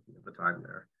at the time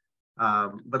there.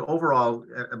 But overall,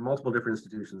 at multiple different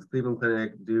institutions, Cleveland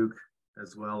Clinic, Duke,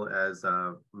 as well as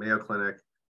Mayo Clinic,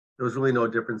 there was really no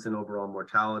difference in overall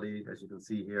mortality, as you can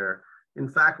see here. In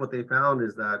fact, what they found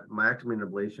is that myectomy and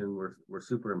ablation were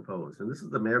superimposed. And this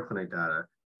is the Mayo Clinic data,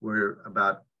 where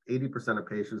about 80% of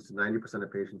patients to 90%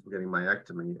 of patients were getting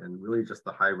myectomy, and really just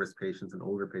the high-risk patients and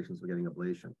older patients were getting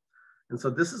ablation. And so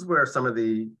this is where some of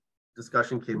the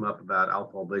discussion came up about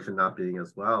alcohol ablation not being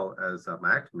as well as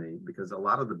myectomy, because a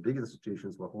lot of the big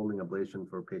institutions were holding ablation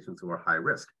for patients who are high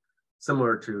risk,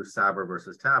 similar to SAVR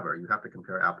versus TAVR. You have to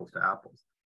compare apples to apples.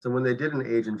 So when they did an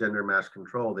age and gender matched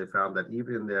control, they found that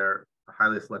even in their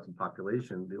highly selected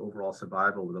population, the overall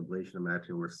survival with ablation and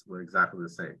myectomy were exactly the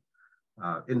same,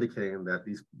 indicating that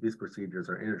these procedures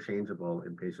are interchangeable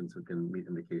in patients who can meet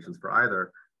indications for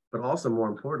either, but also more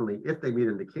importantly, if they meet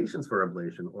indications for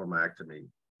ablation or myectomy,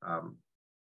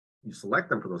 you select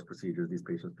them for those procedures, these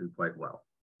patients do quite well.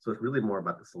 So it's really more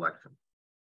about the selection.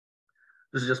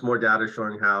 This is just more data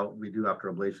showing how we do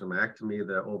after ablation and myectomy.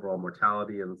 The overall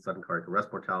mortality and sudden cardiac arrest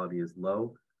mortality is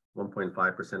low,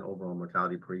 1.5% overall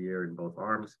mortality per year in both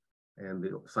arms. And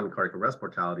the sudden cardiac arrest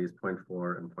mortality is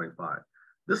 0.4 and 0.5.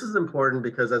 This is important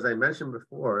because, as I mentioned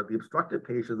before, the obstructive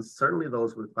patients, certainly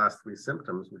those with class 3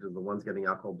 symptoms, which are the ones getting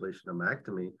alcohol ablation and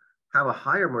myectomy, have a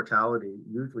higher mortality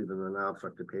usually than the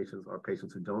non-obstructive patients or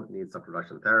patients who don't need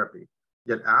subreduction therapy.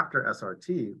 Yet after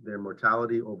SRT, their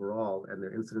mortality overall and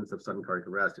their incidence of sudden cardiac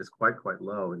arrest is quite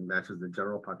low and matches the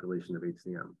general population of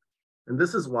HCM. And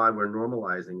this is why we're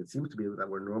normalizing, it seems to be that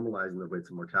we're normalizing the rates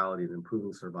of mortality and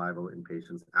improving survival in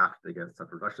patients after they get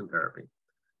subreduction therapy.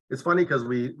 It's funny because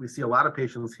we see a lot of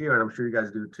patients here, and I'm sure you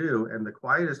guys do too, and the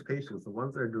quietest patients, the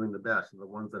ones that are doing the best, are the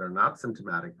ones that are not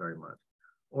symptomatic very much,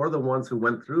 or the ones who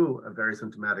went through a very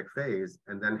symptomatic phase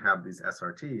and then have these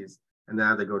SRTs, and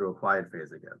now they go to a quiet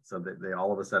phase again. So they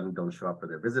all of a sudden don't show up for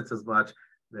their visits as much.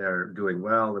 They're doing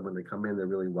well, and when they come in, they're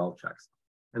really well checked.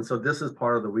 And so this is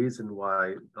part of the reason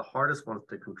why the hardest ones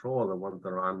to control are the ones that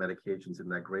are on medications in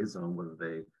that gray zone, whether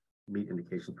they meet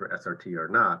indications for SRT or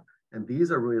not. And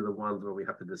these are really the ones where we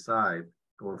have to decide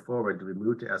going forward, do we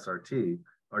move to SRT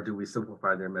or do we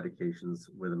simplify their medications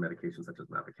with a medication such as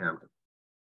Mavacamten?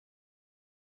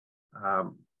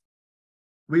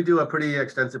 We do a pretty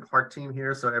extensive heart team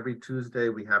here. So every Tuesday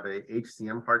we have a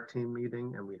HCM heart team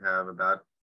meeting, and we have about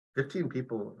 15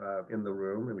 people in the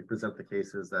room, and we present the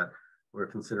cases that we're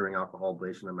considering alcohol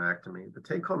ablation and myectomy. The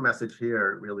take-home message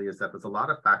here really is that there's a lot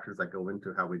of factors that go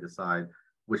into how we decide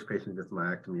which patient gets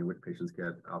myectomy and which patients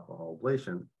get alcohol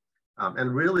ablation.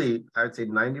 And really, I would say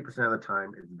 90% of the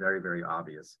time, it's very, very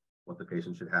obvious what the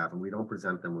patient should have. And we don't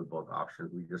present them with both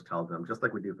options. We just tell them, just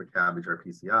like we do for CABG or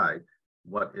PCI,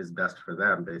 what is best for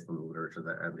them based on the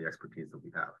literature and the expertise that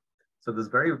we have. So there's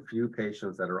very few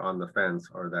patients that are on the fence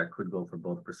or that could go for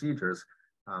both procedures.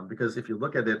 Because if you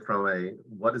look at it from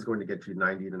what is going to get you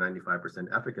 90 to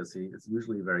 95% efficacy, it's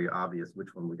usually very obvious which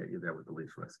one will get you there with the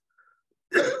least risk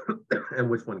and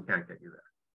which one can't get you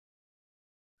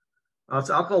there.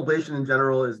 So alcohol ablation in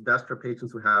general is best for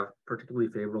patients who have particularly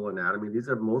favorable anatomy. These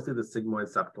are mostly the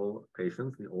sigmoid septal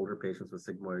patients, the older patients with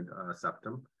sigmoid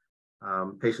septum.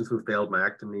 Patients who failed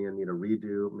myectomy and need a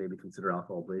redo, maybe consider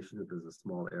alcohol ablation if there's a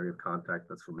small area of contact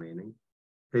that's remaining.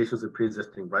 Patients with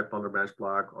pre-existing right bundle branch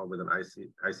block or with an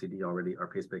ICD already, or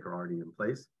pacemaker already in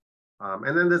place.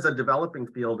 And then there's a developing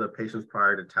field of patients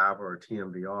prior to TAVR or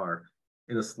TMVR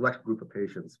in a select group of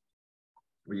patients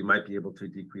where you might be able to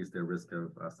decrease their risk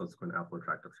of subsequent outflow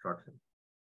tract obstruction.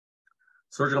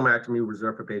 Surgical myectomy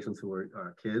reserved for patients who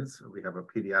are kids. We have a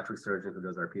pediatric surgeon who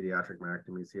does our pediatric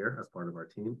myectomies here as part of our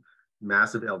team.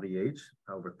 Massive LVH,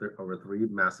 over 3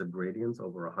 massive gradients,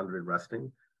 over 100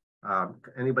 resting.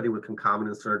 Anybody with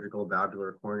concomitant surgical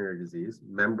valvular coronary disease,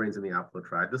 membranes in the outflow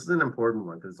tract. This is an important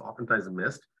one because it's oftentimes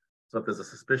missed. So if there's a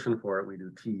suspicion for it, we do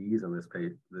TEs on these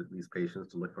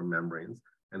patients to look for membranes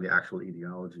and the actual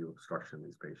etiology of obstruction in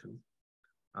these patients.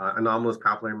 Anomalous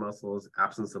papillary muscles,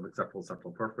 absence of acceptable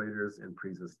septal perforators, and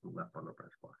pre-existing left bundle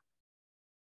branch block.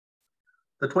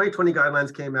 The 2020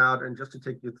 guidelines came out, and just to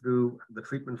take you through the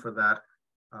treatment for that,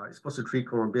 you're supposed to treat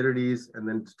comorbidities and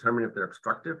then determine if they're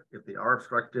obstructive. If they are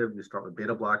obstructive, you start with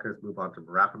beta blockers, move on to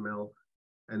verapamil,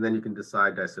 and then you can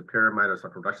decide disopyramide or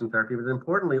septal reduction therapy. But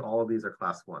importantly, all of these are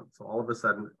class 1. So all of a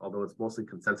sudden, although it's mostly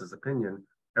consensus opinion,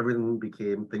 everything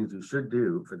became things you should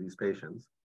do for these patients.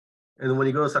 And then when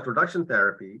you go to septal reduction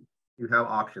therapy, you have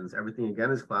options. Everything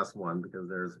again is class 1 because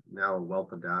there's now a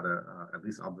wealth of data, at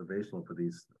least observational for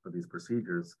these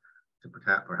procedures to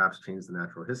perhaps change the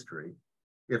natural history.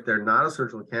 If they're not a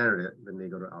surgical candidate, then they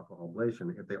go to alcohol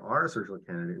ablation. If they are a surgical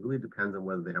candidate, it really depends on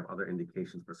whether they have other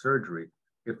indications for surgery.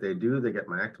 If they do, they get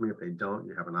myectomy. If they don't,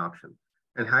 you have an option.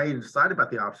 And how you decide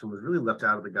about the option was really left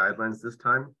out of the guidelines this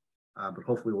time, but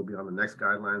hopefully will be on the next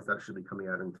guidelines. That should be coming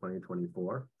out in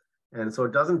 2024. And so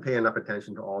it doesn't pay enough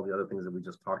attention to all the other things that we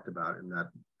just talked about in that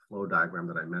flow diagram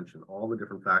that I mentioned, all the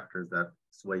different factors that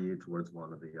sway you towards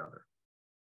one or the other.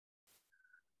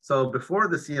 So before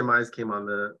the CMIs came on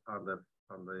the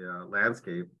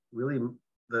landscape, really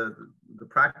the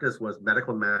practice was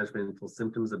medical management until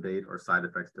symptoms abate or side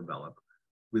effects develop.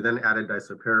 We then added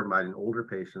disopyramide in older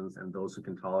patients and those who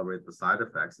can tolerate the side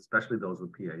effects, especially those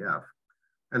with PAF.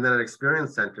 And then at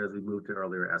experience centers, we moved to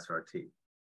earlier SRT.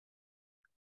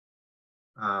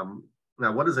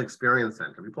 Now, what is an experience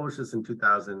center? We published this in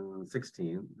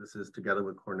 2016. This is together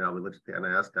with Cornell. We looked at the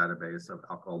NIS database of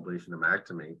alcohol ablation and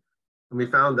myectomy. And we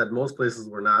found that most places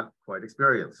were not quite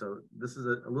experienced. So this is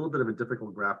a little bit of a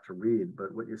difficult graph to read,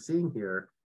 but what you're seeing here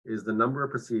is the number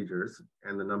of procedures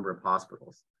and the number of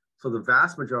hospitals. So the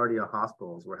vast majority of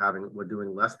hospitals were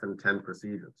doing less than 10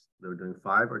 procedures. They were doing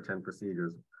 5 or 10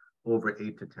 procedures over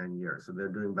 8 to 10 years. So they're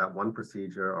doing about 1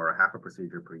 procedure or a half a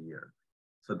procedure per year.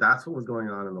 So that's what was going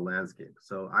on in the landscape.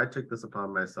 So I took this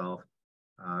upon myself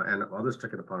and others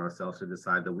took it upon ourselves to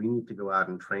decide that we need to go out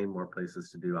and train more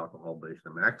places to do alcohol ablation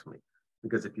and myectomy.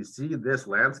 Because if you see this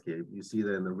landscape, you see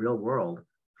that in the real world,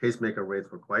 pacemaker rates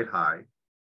were quite high.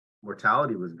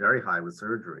 Mortality was very high with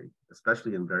surgery,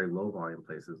 especially in very low volume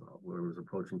places where it was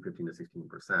approaching 15 to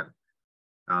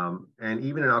 16%. And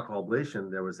even in alcohol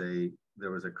ablation, there was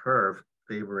a curve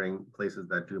favoring places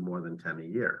that do more than 10 a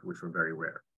year, which were very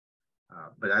rare.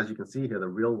 But as you can see here, the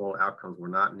real world outcomes were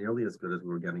not nearly as good as we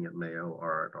were getting at Mayo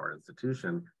or at our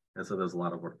institution. And so there's a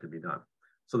lot of work to be done.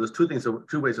 So there's two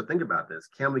ways to think about this.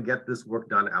 Can we get this work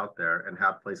done out there and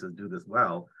have places do this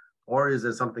well? Or is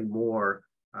there something more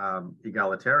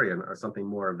egalitarian or something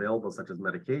more available, such as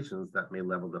medications that may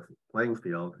level the playing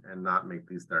field and not make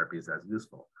these therapies as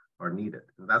useful or needed?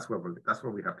 And that's where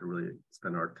we have to really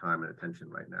spend our time and attention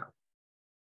right now.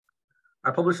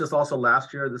 I published this also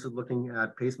last year. This is looking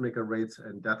at pacemaker rates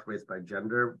and death rates by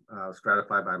gender,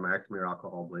 stratified by myectomy or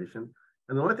alcohol ablation.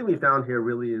 And the only thing we found here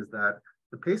really is that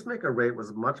the pacemaker rate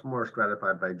was much more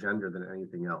stratified by gender than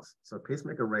anything else. So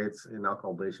pacemaker rates in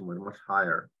alcohol ablation were much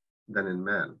higher than in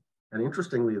men. And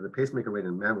interestingly, the pacemaker rate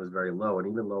in men was very low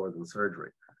and even lower than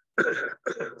surgery.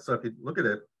 So if you look at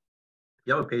it,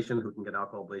 you have a patient who can get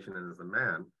alcohol ablation and is a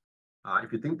man.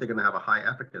 If you think they're going to have a high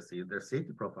efficacy, their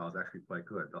safety profile is actually quite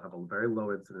good. They'll have a very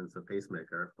low incidence of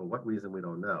pacemaker. For what reason, we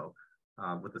don't know,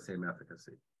 with the same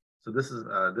efficacy. So this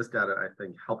data, I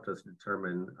think, helped us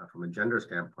determine from a gender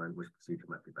standpoint which procedure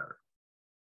might be better.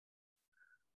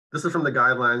 This is from the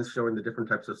guidelines showing the different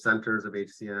types of centers of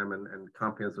HCM, and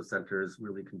comprehensive centers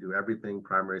really can do everything.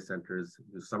 Primary centers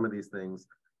do some of these things,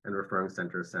 and referring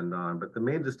centers send on. But the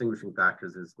main distinguishing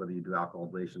factors is whether you do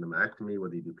alcohol ablation and myectomy,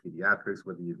 whether you do pediatrics,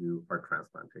 whether you do heart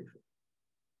transplantation.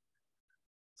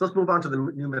 So let's move on to the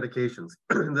new medications.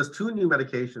 There's two new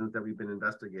medications that we've been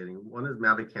investigating. One is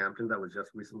Mavacamten that was just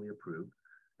recently approved.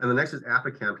 And the next is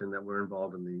Mavacamten that we're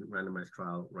involved in the randomized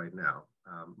trial right now.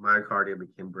 Myocardia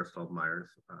became Bristol Myers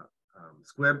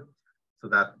Squibb. So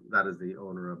that is the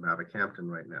owner of Mavacamten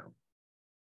right now.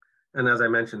 And as I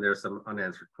mentioned, there's some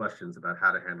unanswered questions about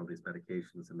how to handle these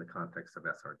medications in the context of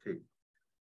SRT.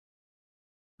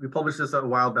 We published this a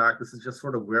while back. This is just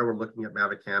sort of where we're looking at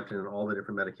Mavacamten and all the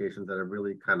different medications that have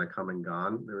really kind of come and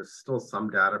gone. There is still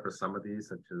some data for some of these,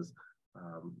 such as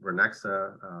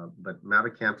Vernexa, but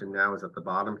Mavacamten now is at the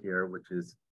bottom here, which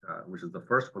is the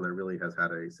first one that really has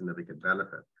had a significant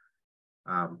benefit.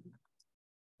 I'm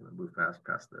gonna move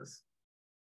past this.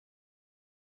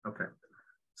 Okay.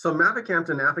 So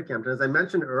Mavacamten, Mavacamten, as I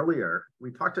mentioned earlier,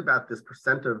 we talked about this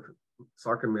percent of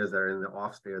sarcomeres that are in the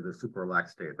off state or the super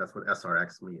relaxed state. That's what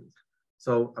SRX means.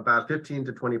 So about 15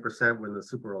 to 20% were in the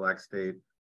super relaxed state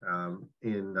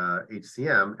in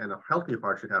HCM, and a healthy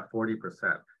heart should have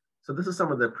 40%. So this is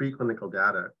some of the preclinical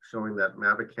data showing that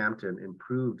Mavacamten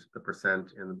improved the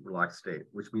percent in relaxed state,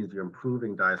 which means you're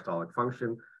improving diastolic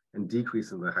function and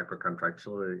decreasing the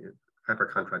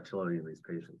hypercontractility in these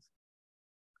patients.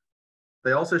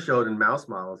 They also showed in mouse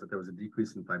models that there was a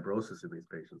decrease in fibrosis in these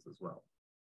patients as well.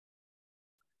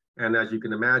 And as you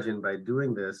can imagine, by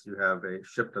doing this, you have a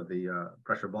shift of the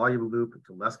pressure volume loop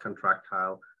to less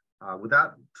contractile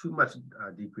without too much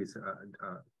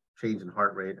change in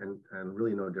heart rate and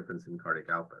really no difference in cardiac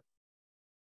output.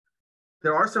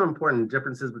 There are some important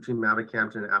differences between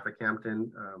Mavacamten and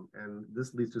Mavacamten, and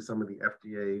this leads to some of the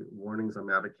FDA warnings on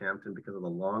Mavacamten because of the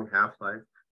long half-life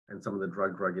and some of the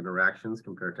drug-drug interactions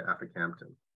compared to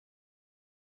Mavacamten.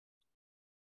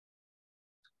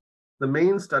 The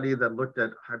main study that looked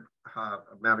at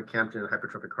Mavacamten and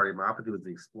hypertrophic cardiomyopathy was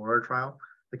the Explorer trial.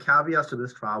 The caveat to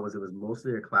this trial was it was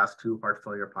mostly a class 2 heart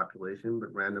failure population,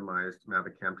 but randomized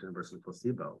Mavacamten versus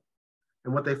placebo.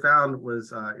 And what they found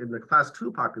was in the class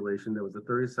 2 population, there was a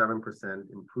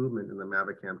 37% improvement in the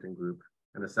Mavacamten group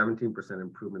and a 17%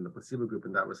 improvement in the placebo group,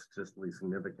 and that was statistically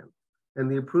significant. And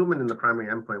the improvement in the primary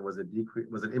endpoint was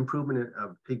an improvement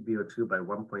of peak VO2 by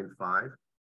 1.5,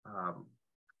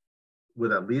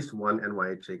 with at least one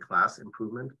NYHA class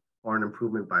improvement, or an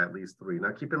improvement by at least 3.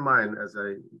 Now, keep in mind, as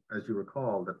you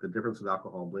recall, that the difference with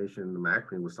alcohol ablation and the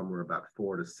myectomy was somewhere about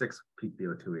 4 to 6 peak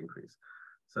VO2 increase.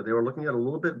 So they were looking at a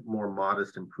little bit more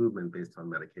modest improvement based on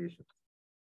medication.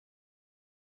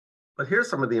 But here's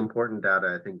some of the important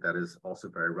data I think that is also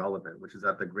very relevant, which is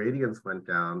that the gradients went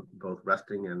down, both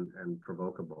resting and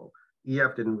provocable.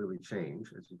 EF didn't really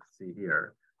change, as you can see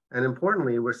here. And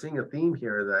importantly, we're seeing a theme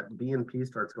here that BNP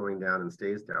starts going down and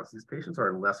stays down. So these patients are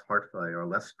in less heart failure or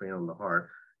less strain on the heart.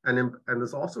 And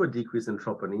there's also a decrease in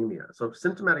troponemia. So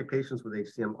symptomatic patients with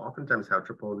HCM oftentimes have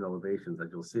troponin elevations,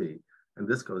 as you'll see, and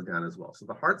this goes down as well. So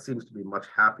the heart seems to be much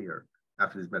happier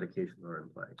after these medications are in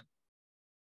play.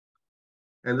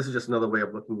 And this is just another way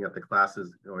of looking at the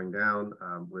classes going down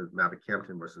with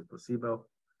Mavacamten versus placebo.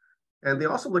 And they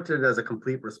also looked at it as a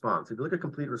complete response. If you look at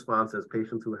complete response as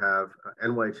patients who have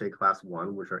NYHA class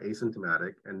 1, which are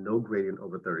asymptomatic and no gradient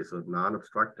over 30, so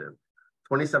non-obstructive,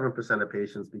 27% of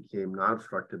patients became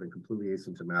non-obstructive and completely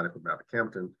asymptomatic with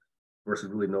Mavacamten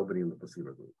versus really nobody in the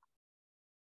placebo group.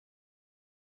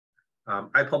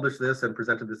 I published this and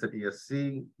presented this at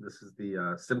ESC. This is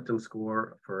the symptom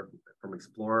score from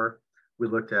Explorer. We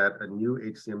looked at a new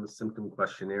HCM symptom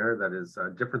questionnaire that is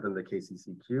different than the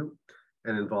KCCQ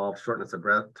and involves shortness of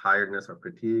breath, tiredness or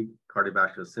fatigue,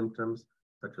 cardiovascular symptoms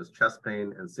such as chest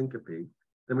pain and syncope.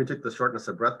 Then we took the shortness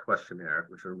of breath questionnaire,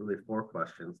 which are really 4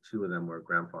 questions. 2 of them were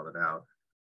grandfathered out.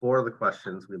 4 of the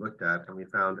questions we looked at, and we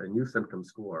found a new symptom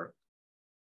score,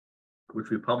 which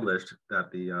we published,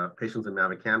 that the patients in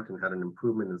Mavacamten had an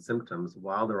improvement in symptoms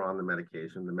while they're on the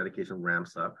medication. The medication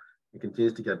ramps up. It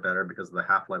continues to get better because the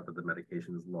half-life of the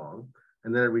medication is long.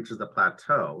 And then it reaches the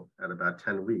plateau at about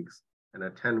 10 weeks. And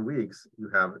at 10 weeks, you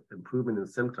have improvement in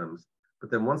symptoms.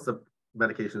 But then once the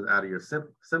medication is out of your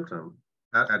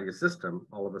out of your system,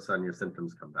 all of a sudden your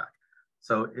symptoms come back.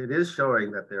 So it is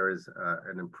showing that there is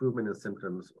an improvement in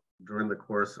symptoms during the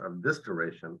course of this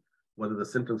duration. Whether the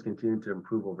symptoms continue to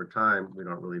improve over time, we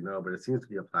don't really know, but it seems to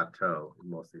be a plateau in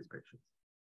most of these patients.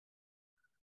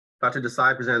 Dr.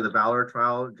 Desai presented the Valor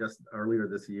trial just earlier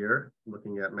this year,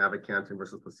 looking at Mavacamten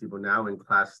versus placebo now in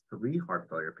class 3 heart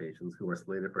failure patients who are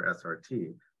slated for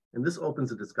SRT. And this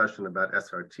opens a discussion about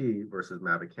SRT versus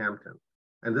Mavacamten.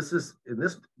 And this is, in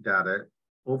this data,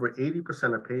 over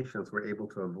 80% of patients were able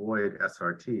to avoid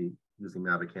SRT using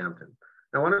Mavacamten.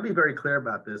 Now, I want to be very clear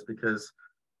about this because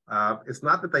it's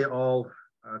not that they all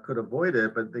could avoid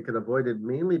it, but they could avoid it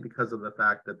mainly because of the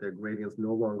fact that their gradients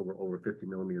no longer were over 50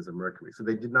 millimeters of mercury. So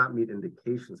they did not meet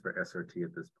indications for SRT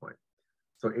at this point.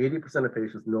 So 80% of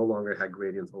patients no longer had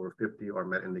gradients over 50 or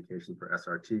met indications for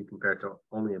SRT compared to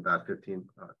only about 20%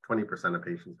 of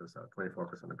patients or so,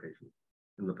 24% of patients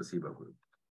in the placebo group.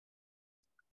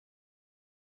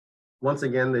 Once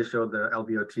again, they showed the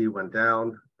LVOT went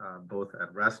down, both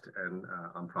at rest and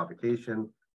on provocation.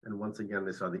 And once again,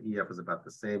 they saw the EF was about the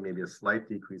same, maybe a slight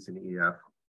decrease in EF,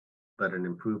 but an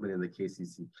improvement in the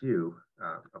KCCQ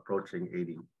approaching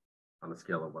 80 on a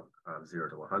scale of 0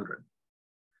 to 100.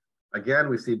 Again,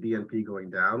 we see BNP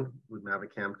going down with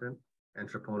Mavacamten and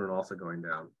troponin also going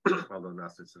down, although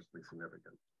not statistically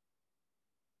significant.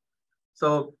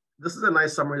 So this is a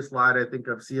nice summary slide, I think,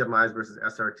 of CMIs versus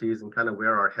SRTs and kind of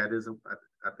where our head is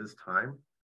at this time.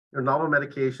 Novel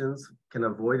medications can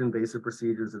avoid invasive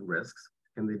procedures and risks,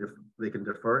 and they can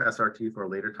defer SRT for a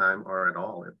later time or at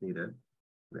all if needed.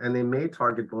 And they may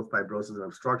target both fibrosis and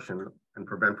obstruction and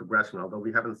prevent progression, although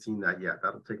we haven't seen that yet.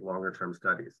 That'll take longer term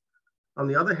studies. On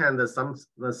the other hand, there's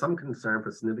some concern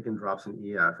for significant drops in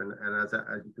EF. And as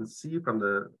you can see from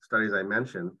the studies I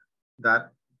mentioned,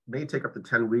 that may take up to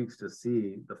 10 weeks to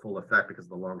see the full effect because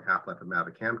of the long half-life of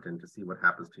Mavacamten to see what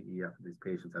happens to EF in these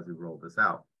patients as we roll this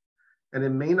out. And it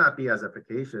may not be as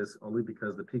efficacious only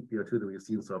because the peak VO2 that we've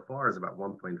seen so far is about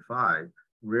 1.5,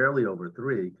 rarely over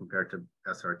 3 compared to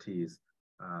SRTs,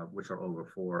 which are over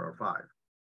 4 or 5.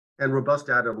 And robust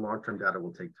data and long-term data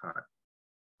will take time.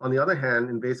 On the other hand,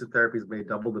 invasive therapies may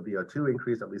double the VO2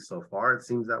 increase, at least so far. It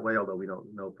seems that way, although we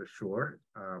don't know for sure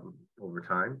over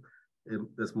time.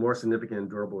 There's more significant and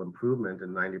durable improvement in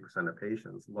 90% of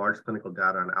patients. Large clinical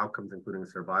data on outcomes, including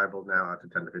survival, now out to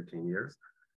 10 to 15 years.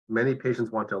 Many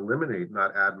patients want to eliminate,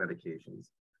 not add medications.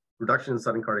 Reduction in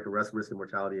sudden cardiac arrest risk and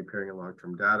mortality appearing in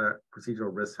long-term data.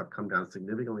 Procedural risks have come down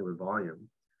significantly with volume.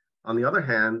 On the other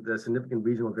hand, there's significant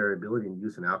regional variability in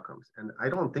use and outcomes. And I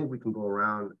don't think we can go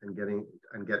around and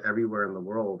get everywhere in the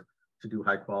world to do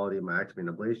high quality myectomy and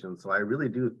ablation. So I really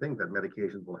do think that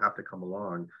medications will have to come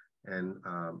along and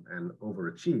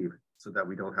overachieve so that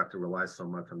we don't have to rely so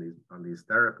much on these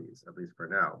therapies, at least for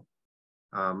now.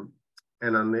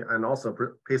 And also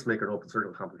pacemaker and open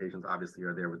circuit complications obviously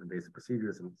are there with invasive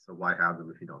procedures, and so why have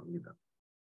them if you don't need them?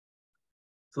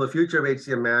 So the future of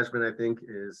HCM management, I think,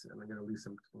 is, and I'm going to leave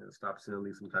some, stop soon and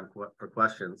leave some time for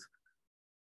questions.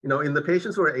 In the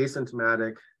patients who are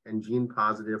asymptomatic and gene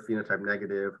positive, phenotype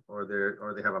negative, or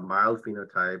they have a mild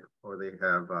phenotype, or they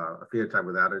have a phenotype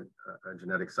without a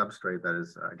genetic substrate that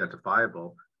is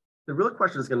identifiable, the real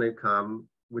question is going to come,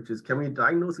 which is, can we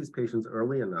diagnose these patients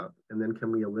early enough, and then can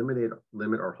we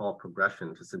limit or halt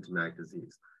progression to symptomatic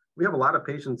disease? We have a lot of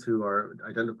patients who are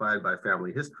identified by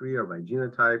family history or by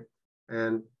genotype,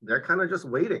 and they're kind of just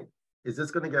waiting. Is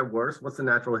this going to get worse? What's the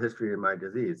natural history of my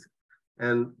disease?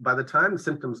 And by the time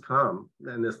symptoms come,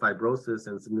 and there's fibrosis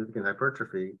and significant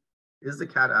hypertrophy, is the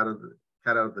cat out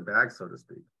of the bag, so to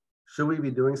speak? Should we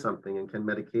be doing something, and can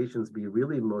medications be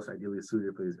really most ideally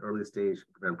suited for these early stage to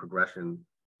prevent progression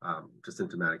to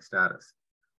symptomatic status?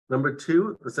 Number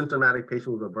two, the symptomatic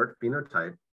patient with avert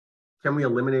phenotype. Can we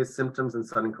eliminate symptoms and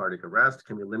sudden cardiac arrest?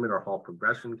 Can we limit or halt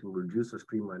progression? Can we reduce or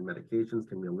streamline medications?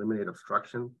 Can we eliminate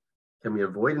obstruction? Can we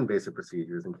avoid invasive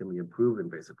procedures? And can we improve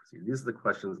invasive procedures? These are the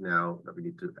questions now that we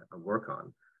need to work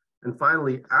on. And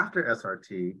finally, after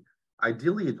SRT,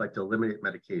 ideally, you'd like to eliminate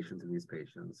medications in these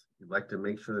patients. You'd like to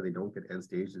make sure they don't get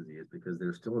end-stage disease because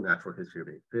there's still a natural history of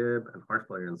AFib and heart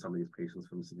failure in some of these patients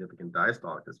from significant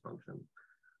diastolic dysfunction.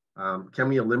 Can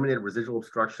we eliminate residual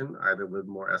obstruction either with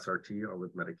more SRT or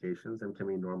with medications? And can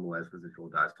we normalize residual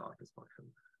diastolic dysfunction?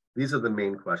 These are the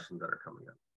main questions that are coming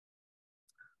up.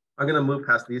 I'm going to move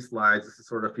past these slides. This is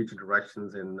sort of future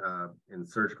directions in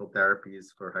surgical therapies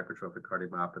for hypertrophic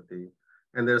cardiomyopathy.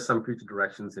 And there's some future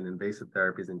directions in invasive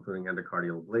therapies, including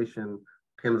endocardial ablation,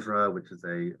 PIMSRA, which is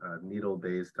a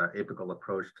needle-based apical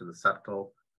approach to the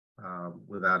septal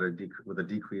with a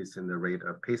decrease in the rate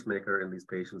of pacemaker in these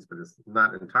patients, but it's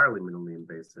not entirely minimally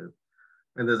invasive.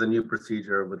 And there's a new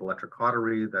procedure with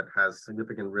electrocautery that has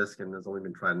significant risk and has only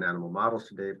been tried in animal models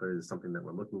to date, but it is something that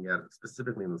we're looking at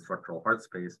specifically in the structural heart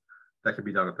space that can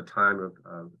be done at the time of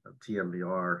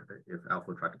TMVR if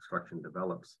alpha tract obstruction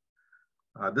develops.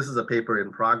 This is a paper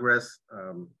in progress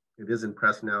It is in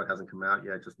press now. It hasn't come out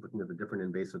yet. Just looking at the different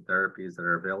invasive therapies that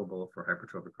are available for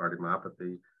hypertrophic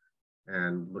cardiomyopathy,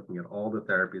 and looking at all the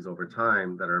therapies over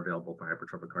time that are available for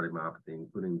hypertrophic cardiomyopathy,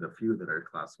 including the few that are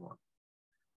class 1.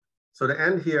 So to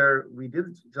end here, we did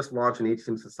just launch an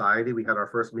HCM Society. We had our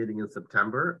first meeting in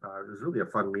September. It was really a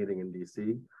fun meeting in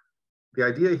DC. The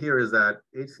idea here is that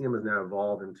HCM has now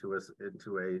evolved into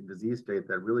a disease state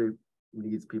that really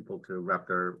needs people to wrap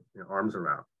their arms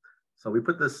around. So we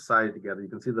put this society together. You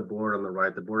can see the board on the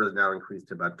right. The board has now increased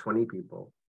to about 20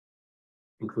 people,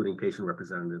 including patient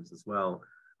representatives as well.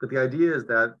 But the idea is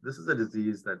that this is a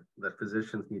disease that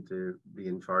physicians need to be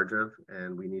in charge of,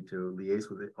 and we need to liaise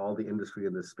with all the industry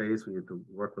in this space. We need to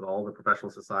work with all the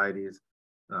professional societies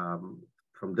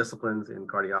from disciplines in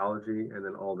cardiology, and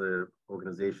then all the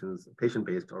organizations,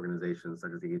 patient-based organizations,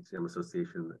 such as the HCM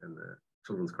Association and the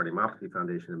Children's Cardiomyopathy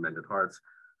Foundation and Mended Hearts.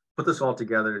 Put this all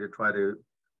together to try to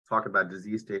talk about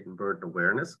disease state and burden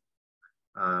awareness.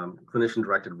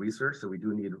 Clinician-directed research, so we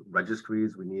do need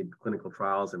registries, we need clinical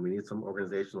trials, and we need some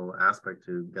organizational aspect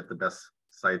to get the best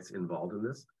sites involved in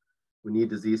this. We need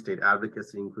disease state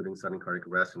advocacy, including sudden cardiac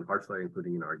arrest and heart failure,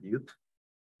 including in our youth.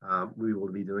 We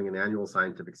will be doing an annual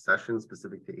scientific session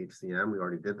specific to HCM. We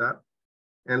already did that.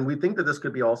 And we think that this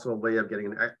could be also a way of getting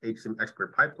an HCM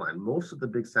expert pipeline. Most of the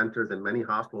big centers and many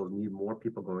hospitals need more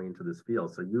people going into this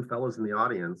field. So you fellows in the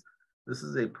audience, this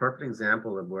is a perfect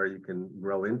example of where you can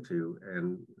grow into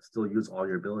and still use all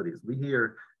your abilities. We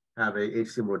here have a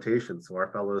HCM rotation, so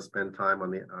our fellows spend time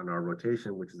on our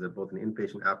rotation, which is both an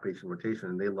inpatient, outpatient rotation,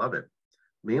 and they love it,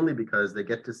 mainly because they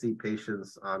get to see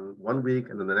patients on 1 week,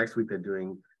 and then the next week they're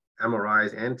doing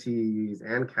MRIs and TEEs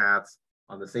and CATs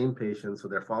on the same patient. So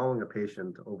they're following a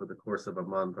patient over the course of a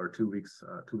month or 2 weeks,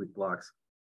 2-week blocks,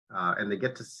 and they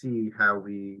get to see how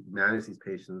we manage these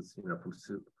patients, from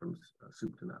soup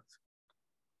to nuts.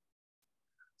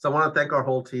 So I want to thank our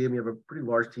whole team. We have a pretty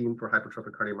large team for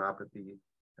hypertrophic cardiomyopathy,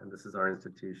 and this is our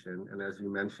institution. And as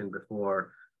you mentioned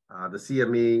before, the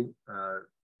CME,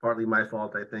 partly my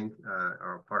fault, I think,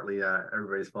 or partly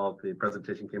everybody's fault. The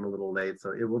presentation came a little late,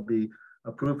 so it will be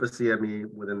approved for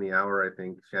CME within the hour, I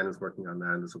think. Shannon's working on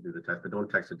that, and this will be the text, but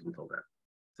don't text it until then.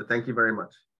 So thank you very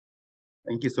much.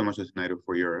 Thank you so much, Mr. Naidu,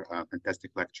 for your fantastic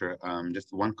lecture.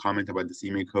 Just one comment about the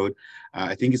CME code.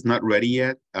 I think it's not ready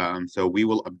yet, so we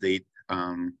will update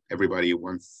everybody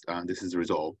once this is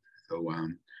resolved. So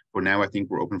for now, I think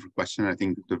we're open for questions. I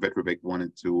think Dr. Vetrovec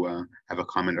wanted to have a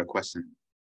comment or question.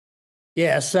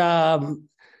 Yes,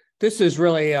 this is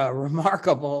really a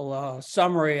remarkable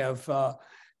summary of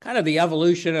kind of the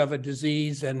evolution of a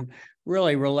disease, and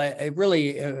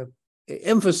really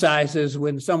emphasizes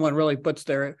when someone really puts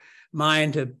their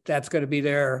mind to that's going to be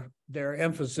their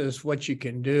emphasis, what you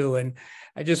can do. And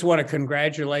I just want to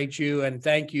congratulate you and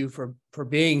thank you for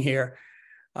being here.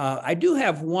 I do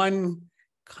have one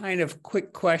kind of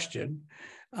quick question.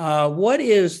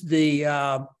 What's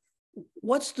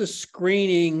the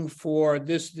screening for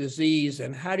this disease,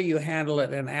 and how do you handle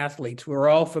it in athletes? We're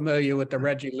all familiar with the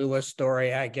Reggie Lewis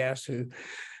story, I guess,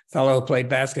 fellow who played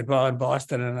basketball in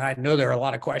Boston, and I know there are a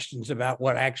lot of questions about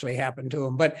what actually happened to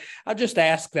him, but I'll just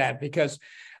ask that because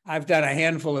I've done a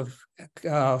handful of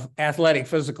athletic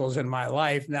physicals in my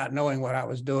life, not knowing what I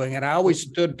was doing, and I always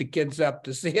stood the kids up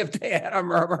to see if they had a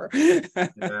murmur.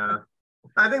 Yeah.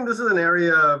 I think this is an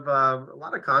area of a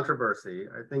lot of controversy.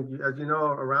 I think, as you know,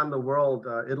 around the world,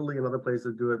 Italy and other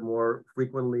places do it more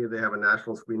frequently. They have a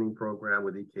national screening program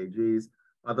with EKGs.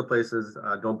 Other places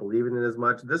don't believe in it as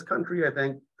much. This country, I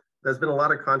think, there's been a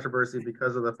lot of controversy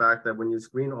because of the fact that when you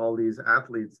screen all these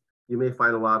athletes, you may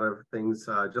find a lot of things,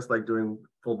 just like doing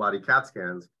full body CAT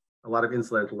scans, a lot of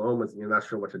insulintulomas, and you're not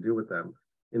sure what to do with them.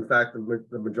 In fact,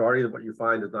 the majority of what you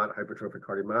find is not hypertrophic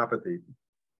cardiomyopathy.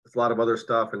 It's a lot of other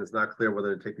stuff, and it's not clear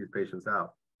whether to take these patients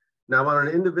out. Now, on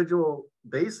an individual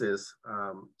basis,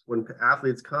 when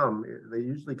athletes come, they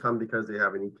usually come because they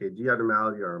have an EKG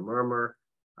abnormality or a murmur,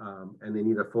 and they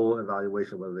need a full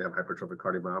evaluation whether they have hypertrophic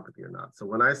cardiomyopathy or not. So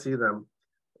when I see them,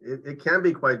 it can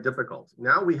be quite difficult.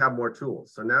 Now we have more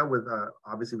tools. So now with,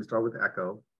 obviously we start with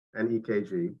echo and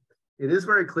EKG. It is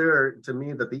very clear to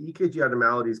me that the EKG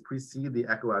abnormalities precede the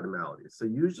echo abnormalities. So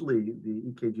usually the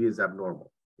EKG is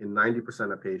abnormal in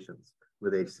 90% of patients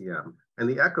with HCM, and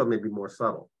the echo may be more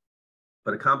subtle.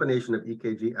 But a combination of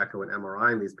EKG, echo, and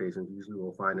MRI in these patients usually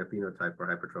will find a phenotype for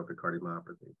hypertrophic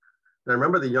cardiomyopathy. Now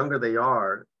remember, the younger they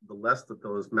are, the less that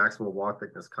those maximal wall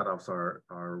thickness cutoffs are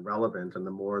relevant, and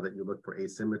the more that you look for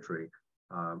asymmetry.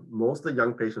 Most of the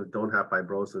young patients don't have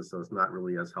fibrosis, so it's not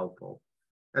really as helpful.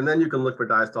 And then you can look for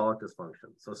diastolic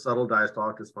dysfunction. So subtle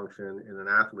diastolic dysfunction in an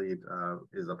athlete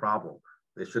is a problem.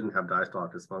 They shouldn't have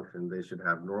diastolic dysfunction. They should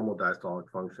have normal diastolic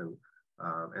function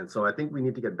And so I think we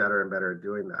need to get better and better at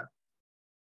doing that.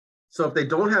 So if they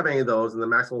don't have any of those and the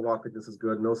maximal wall thickness is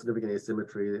good, no significant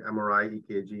asymmetry, MRI,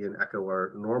 EKG, and echo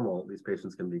are normal, these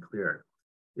patients can be cleared.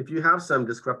 If you have some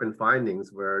discrepant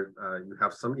findings where you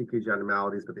have some EKG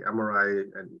abnormalities, but the MRI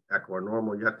and echo are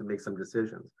normal, you have to make some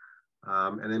decisions.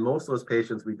 And in most of those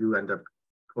patients, we do end up,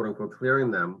 quote unquote,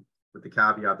 clearing them with the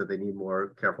caveat that they need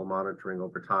more careful monitoring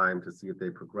over time to see if they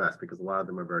progress, because a lot of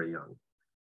them are very young.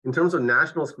 In terms of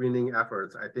national screening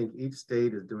efforts, I think each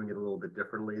state is doing it a little bit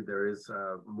differently. There is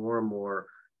more and more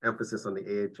emphasis on the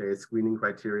AHA screening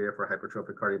criteria for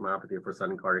hypertrophic cardiomyopathy for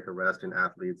sudden cardiac arrest in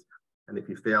athletes. And if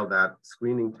you fail that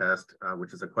screening test,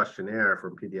 which is a questionnaire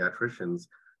from pediatricians,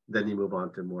 then you move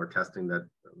on to more testing that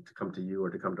to come to you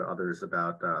or to come to others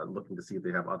about looking to see if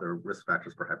they have other risk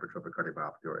factors for hypertrophic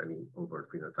cardiomyopathy or any overt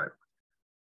phenotype.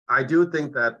 I do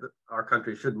think that our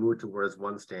country should move towards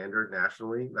one standard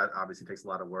nationally. That obviously takes a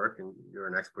lot of work, and you're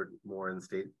an expert more in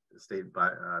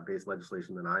state-based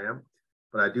legislation than I am.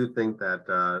 But I do think that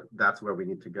that's where we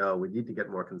need to go. We need to get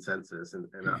more consensus. And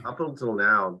up until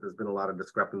now, there's been a lot of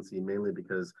discrepancy, mainly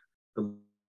because the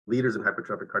leaders in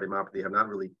hypertrophic cardiomyopathy have not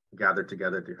really gathered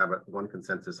together to have one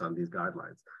consensus on these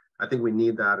guidelines. I think we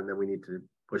need that, and then we need to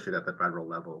push it at the federal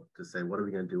level to say, what are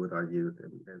we going to do with our youth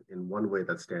in one way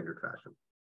that's standard fashion.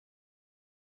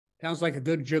 Sounds like a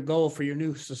good goal for your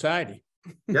new society.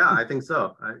 Yeah, I think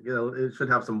so. It should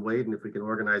have some weight, and if we can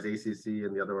organize ACC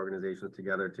and the other organizations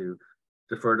together to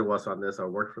defer to us on this or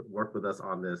work with us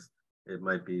on this, it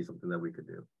might be something that we could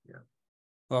do. Yeah.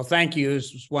 Well, thank you.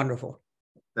 This was wonderful.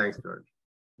 Thanks, George.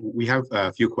 We have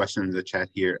a few questions in the chat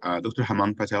here. Dr.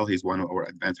 Hamang Patel, he's one of our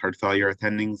advanced heart failure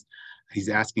attendings. He's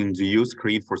asking, do you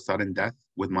screen for sudden death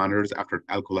with monitors after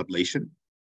alcohol ablation?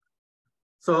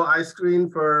 So I screen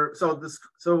for, so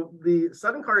the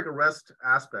sudden cardiac arrest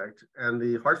aspect and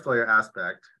the heart failure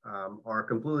aspect are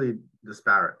completely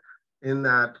disparate in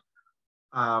that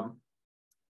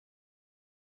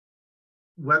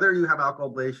whether you have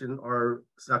alcohol ablation or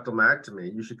septal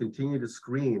myectomy, you should continue to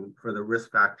screen for the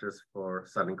risk factors for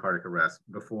sudden cardiac arrest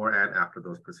before and after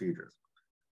those procedures.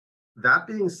 That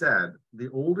being said, the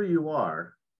older you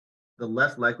are, the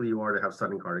less likely you are to have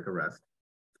sudden cardiac arrest.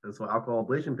 And so alcohol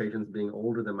ablation patients being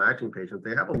older than myectomy patients,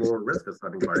 they have a lower risk of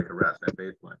sudden cardiac arrest at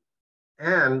baseline.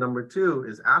 And number two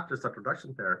is after septal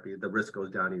reduction therapy, the risk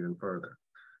goes down even further.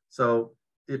 So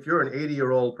if you're an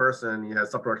 80-year-old person, you had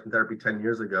septal reduction therapy 10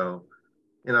 years ago,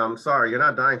 I'm sorry, you're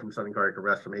not dying from sudden cardiac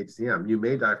arrest from HCM. You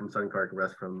may die from sudden cardiac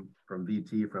arrest from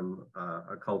VT, from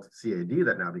occult CAD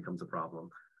that now becomes a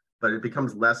problem, but it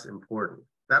becomes less important.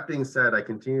 That being said, I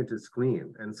continue to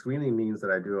screen, and screening means that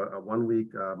I do a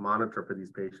 1-week monitor for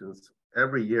these patients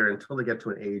every year until they get to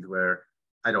an age where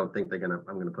I don't think I'm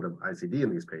going to put an ICD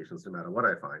in these patients, no matter what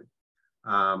I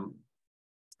find.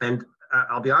 And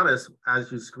I'll be honest,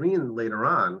 as you screen later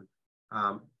on,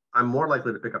 I'm more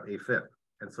likely to pick up AFib.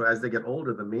 And so as they get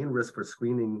older, the main risk for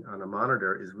screening on a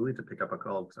monitor is really to pick up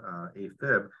occult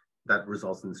AFib that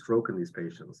results in stroke in these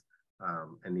patients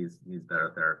and needs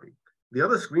better therapy. The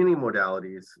other screening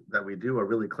modalities that we do are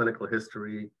really clinical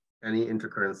history, any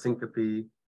intercurrent syncope,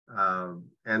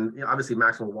 and obviously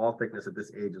maximal wall thickness at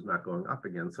this age is not going up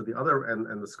again. So the other,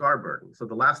 and the scar burden. So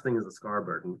the last thing is the scar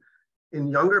burden. In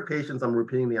younger patients, I'm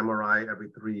repeating the MRI every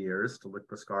 3 years to look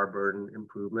for scar burden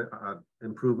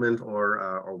improvement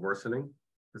or worsening,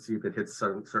 to see if it hits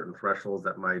certain thresholds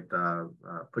that might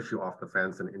push you off the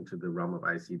fence and into the realm of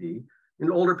ICD. In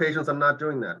older patients, I'm not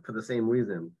doing that for the same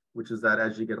reason, which is that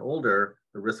as you get older,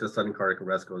 the risk of sudden cardiac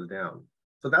arrest goes down.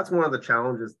 So that's one of the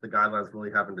challenges the guidelines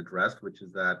really haven't addressed, which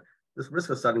is that this risk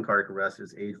of sudden cardiac arrest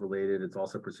is age-related, it's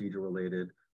also procedure-related.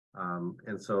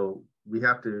 And so we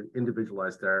have to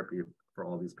individualize therapy for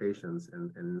all these patients,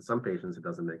 and in some patients, it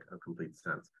doesn't make a complete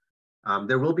sense.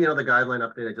 There will be another guideline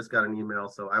update. I just got an email,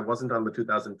 so I wasn't on the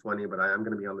 2020, but I am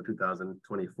going to be on the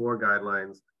 2024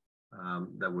 guidelines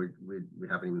that we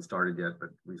haven't even started yet, but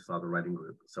we saw the writing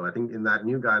group. So I think in that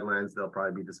new guidelines, there'll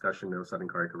probably be discussion of sudden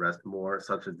cardiac arrest more,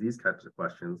 such as these types of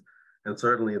questions. And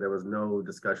certainly there was no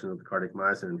discussion of the cardiac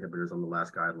myosin inhibitors on the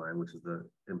last guideline, which is the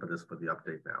impetus for the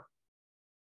update now.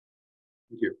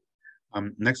 Thank you.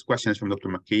 Next question is from Dr.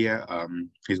 Makia.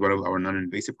 He's one of our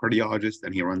non-invasive cardiologists,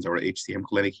 and he runs our HCM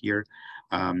clinic here.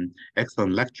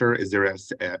 Excellent lecture. Is there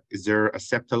a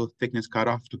septal thickness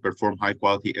cutoff to perform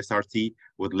high-quality SRT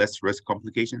with less risk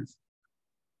complications?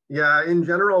 Yeah, in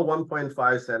general,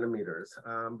 1.5 centimeters.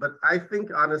 But I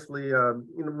think honestly,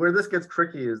 where this gets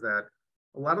tricky is that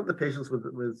a lot of the patients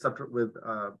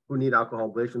who need alcohol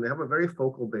ablation, they have a very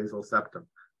focal basal septum.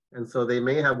 And so they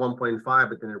may have 1.5,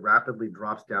 but then it rapidly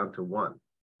drops down to 1,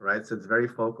 right? So it's very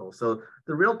focal. So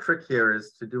the real trick here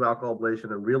is to do alcohol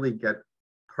ablation and really get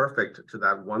perfect to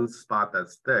that one spot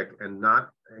that's thick and not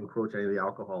encroach any of the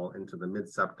alcohol into the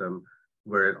mid-septum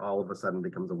where it all of a sudden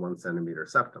becomes a 1 centimeter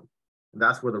septum. And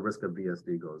that's where the risk of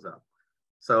VSD goes up.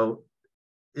 So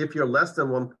if you're less than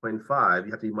 1.5,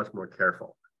 you have to be much more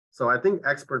careful. So I think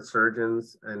expert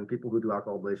surgeons and people who do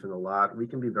alcohol ablation a lot, we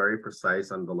can be very precise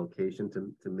on the location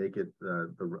to make it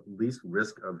the least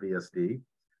risk of VSD.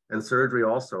 And surgery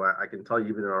also, I can tell you,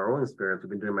 even in our own experience,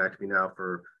 we've been doing myectomy now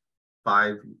for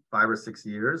five or 6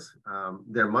 years.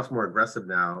 They're much more aggressive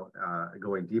now,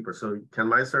 going deeper. So can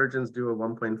my surgeons do a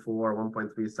 1.4,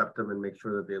 1.3 septum and make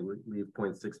sure that they leave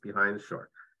 0.6 behind? Sure.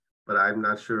 But I'm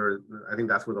not sure. I think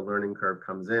that's where the learning curve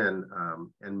comes in.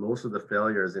 And most of the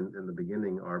failures in the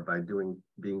beginning are by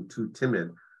being too timid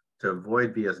to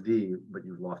avoid VSD, but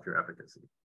you've lost your efficacy.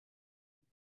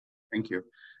 Thank you.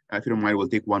 If you don't mind, we'll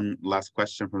take one last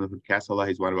question from the podcast.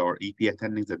 He's one of our EP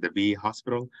attendings at the VA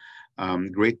hospital.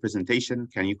 Great presentation.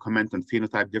 Can you comment on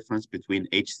phenotype difference between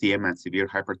HCM and severe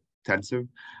hypertensive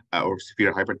or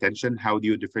severe hypertension? How do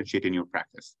you differentiate in your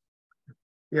practice?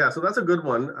 Yeah, so that's a good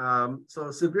one.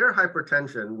 So severe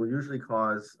hypertension will usually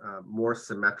cause more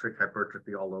symmetric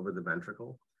hypertrophy all over the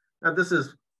ventricle. Now this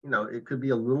is, it could be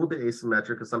a little bit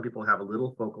asymmetric because some people have a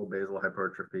little focal basal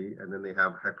hypertrophy and then they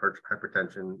have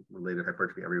hypertension-related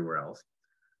hypertrophy everywhere else.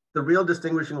 The real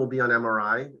distinguishing will be on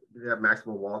MRI. They have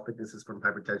maximal wall thicknesses from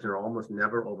hypertension are almost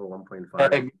never over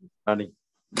 1.5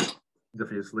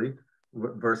 diffusely,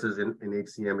 versus in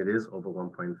HCM, it is over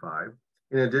 1.5.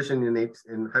 In addition,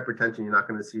 in hypertension, you're not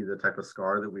going to see the type of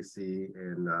scar that we see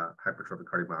in hypertrophic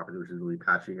cardiomyopathy, which is really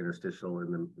patchy interstitial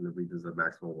in the regions of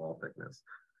maximal wall thickness.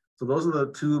 So those are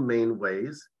the two main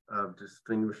ways of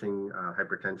distinguishing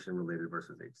hypertension related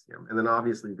versus HCM. And then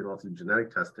obviously you can also do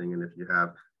genetic testing. And if you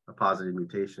have a positive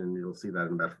mutation, you'll see that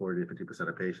in about 40 to 50%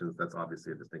 of patients. That's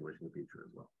obviously a distinguishing feature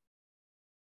as well.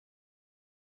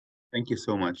 Thank you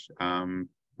so much.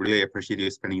 Really appreciate you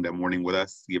spending the morning with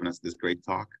us, giving us this great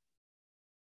talk.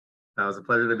 It was a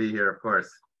pleasure to be here, of course.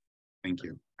 Thank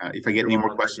you. If I get any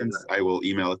more questions, I will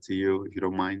email it to you if you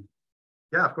don't mind.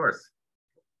 Yeah, of course.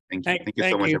 Thank you. Thank you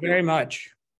so much. Thank you very much.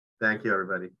 Thank you,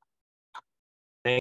 everybody.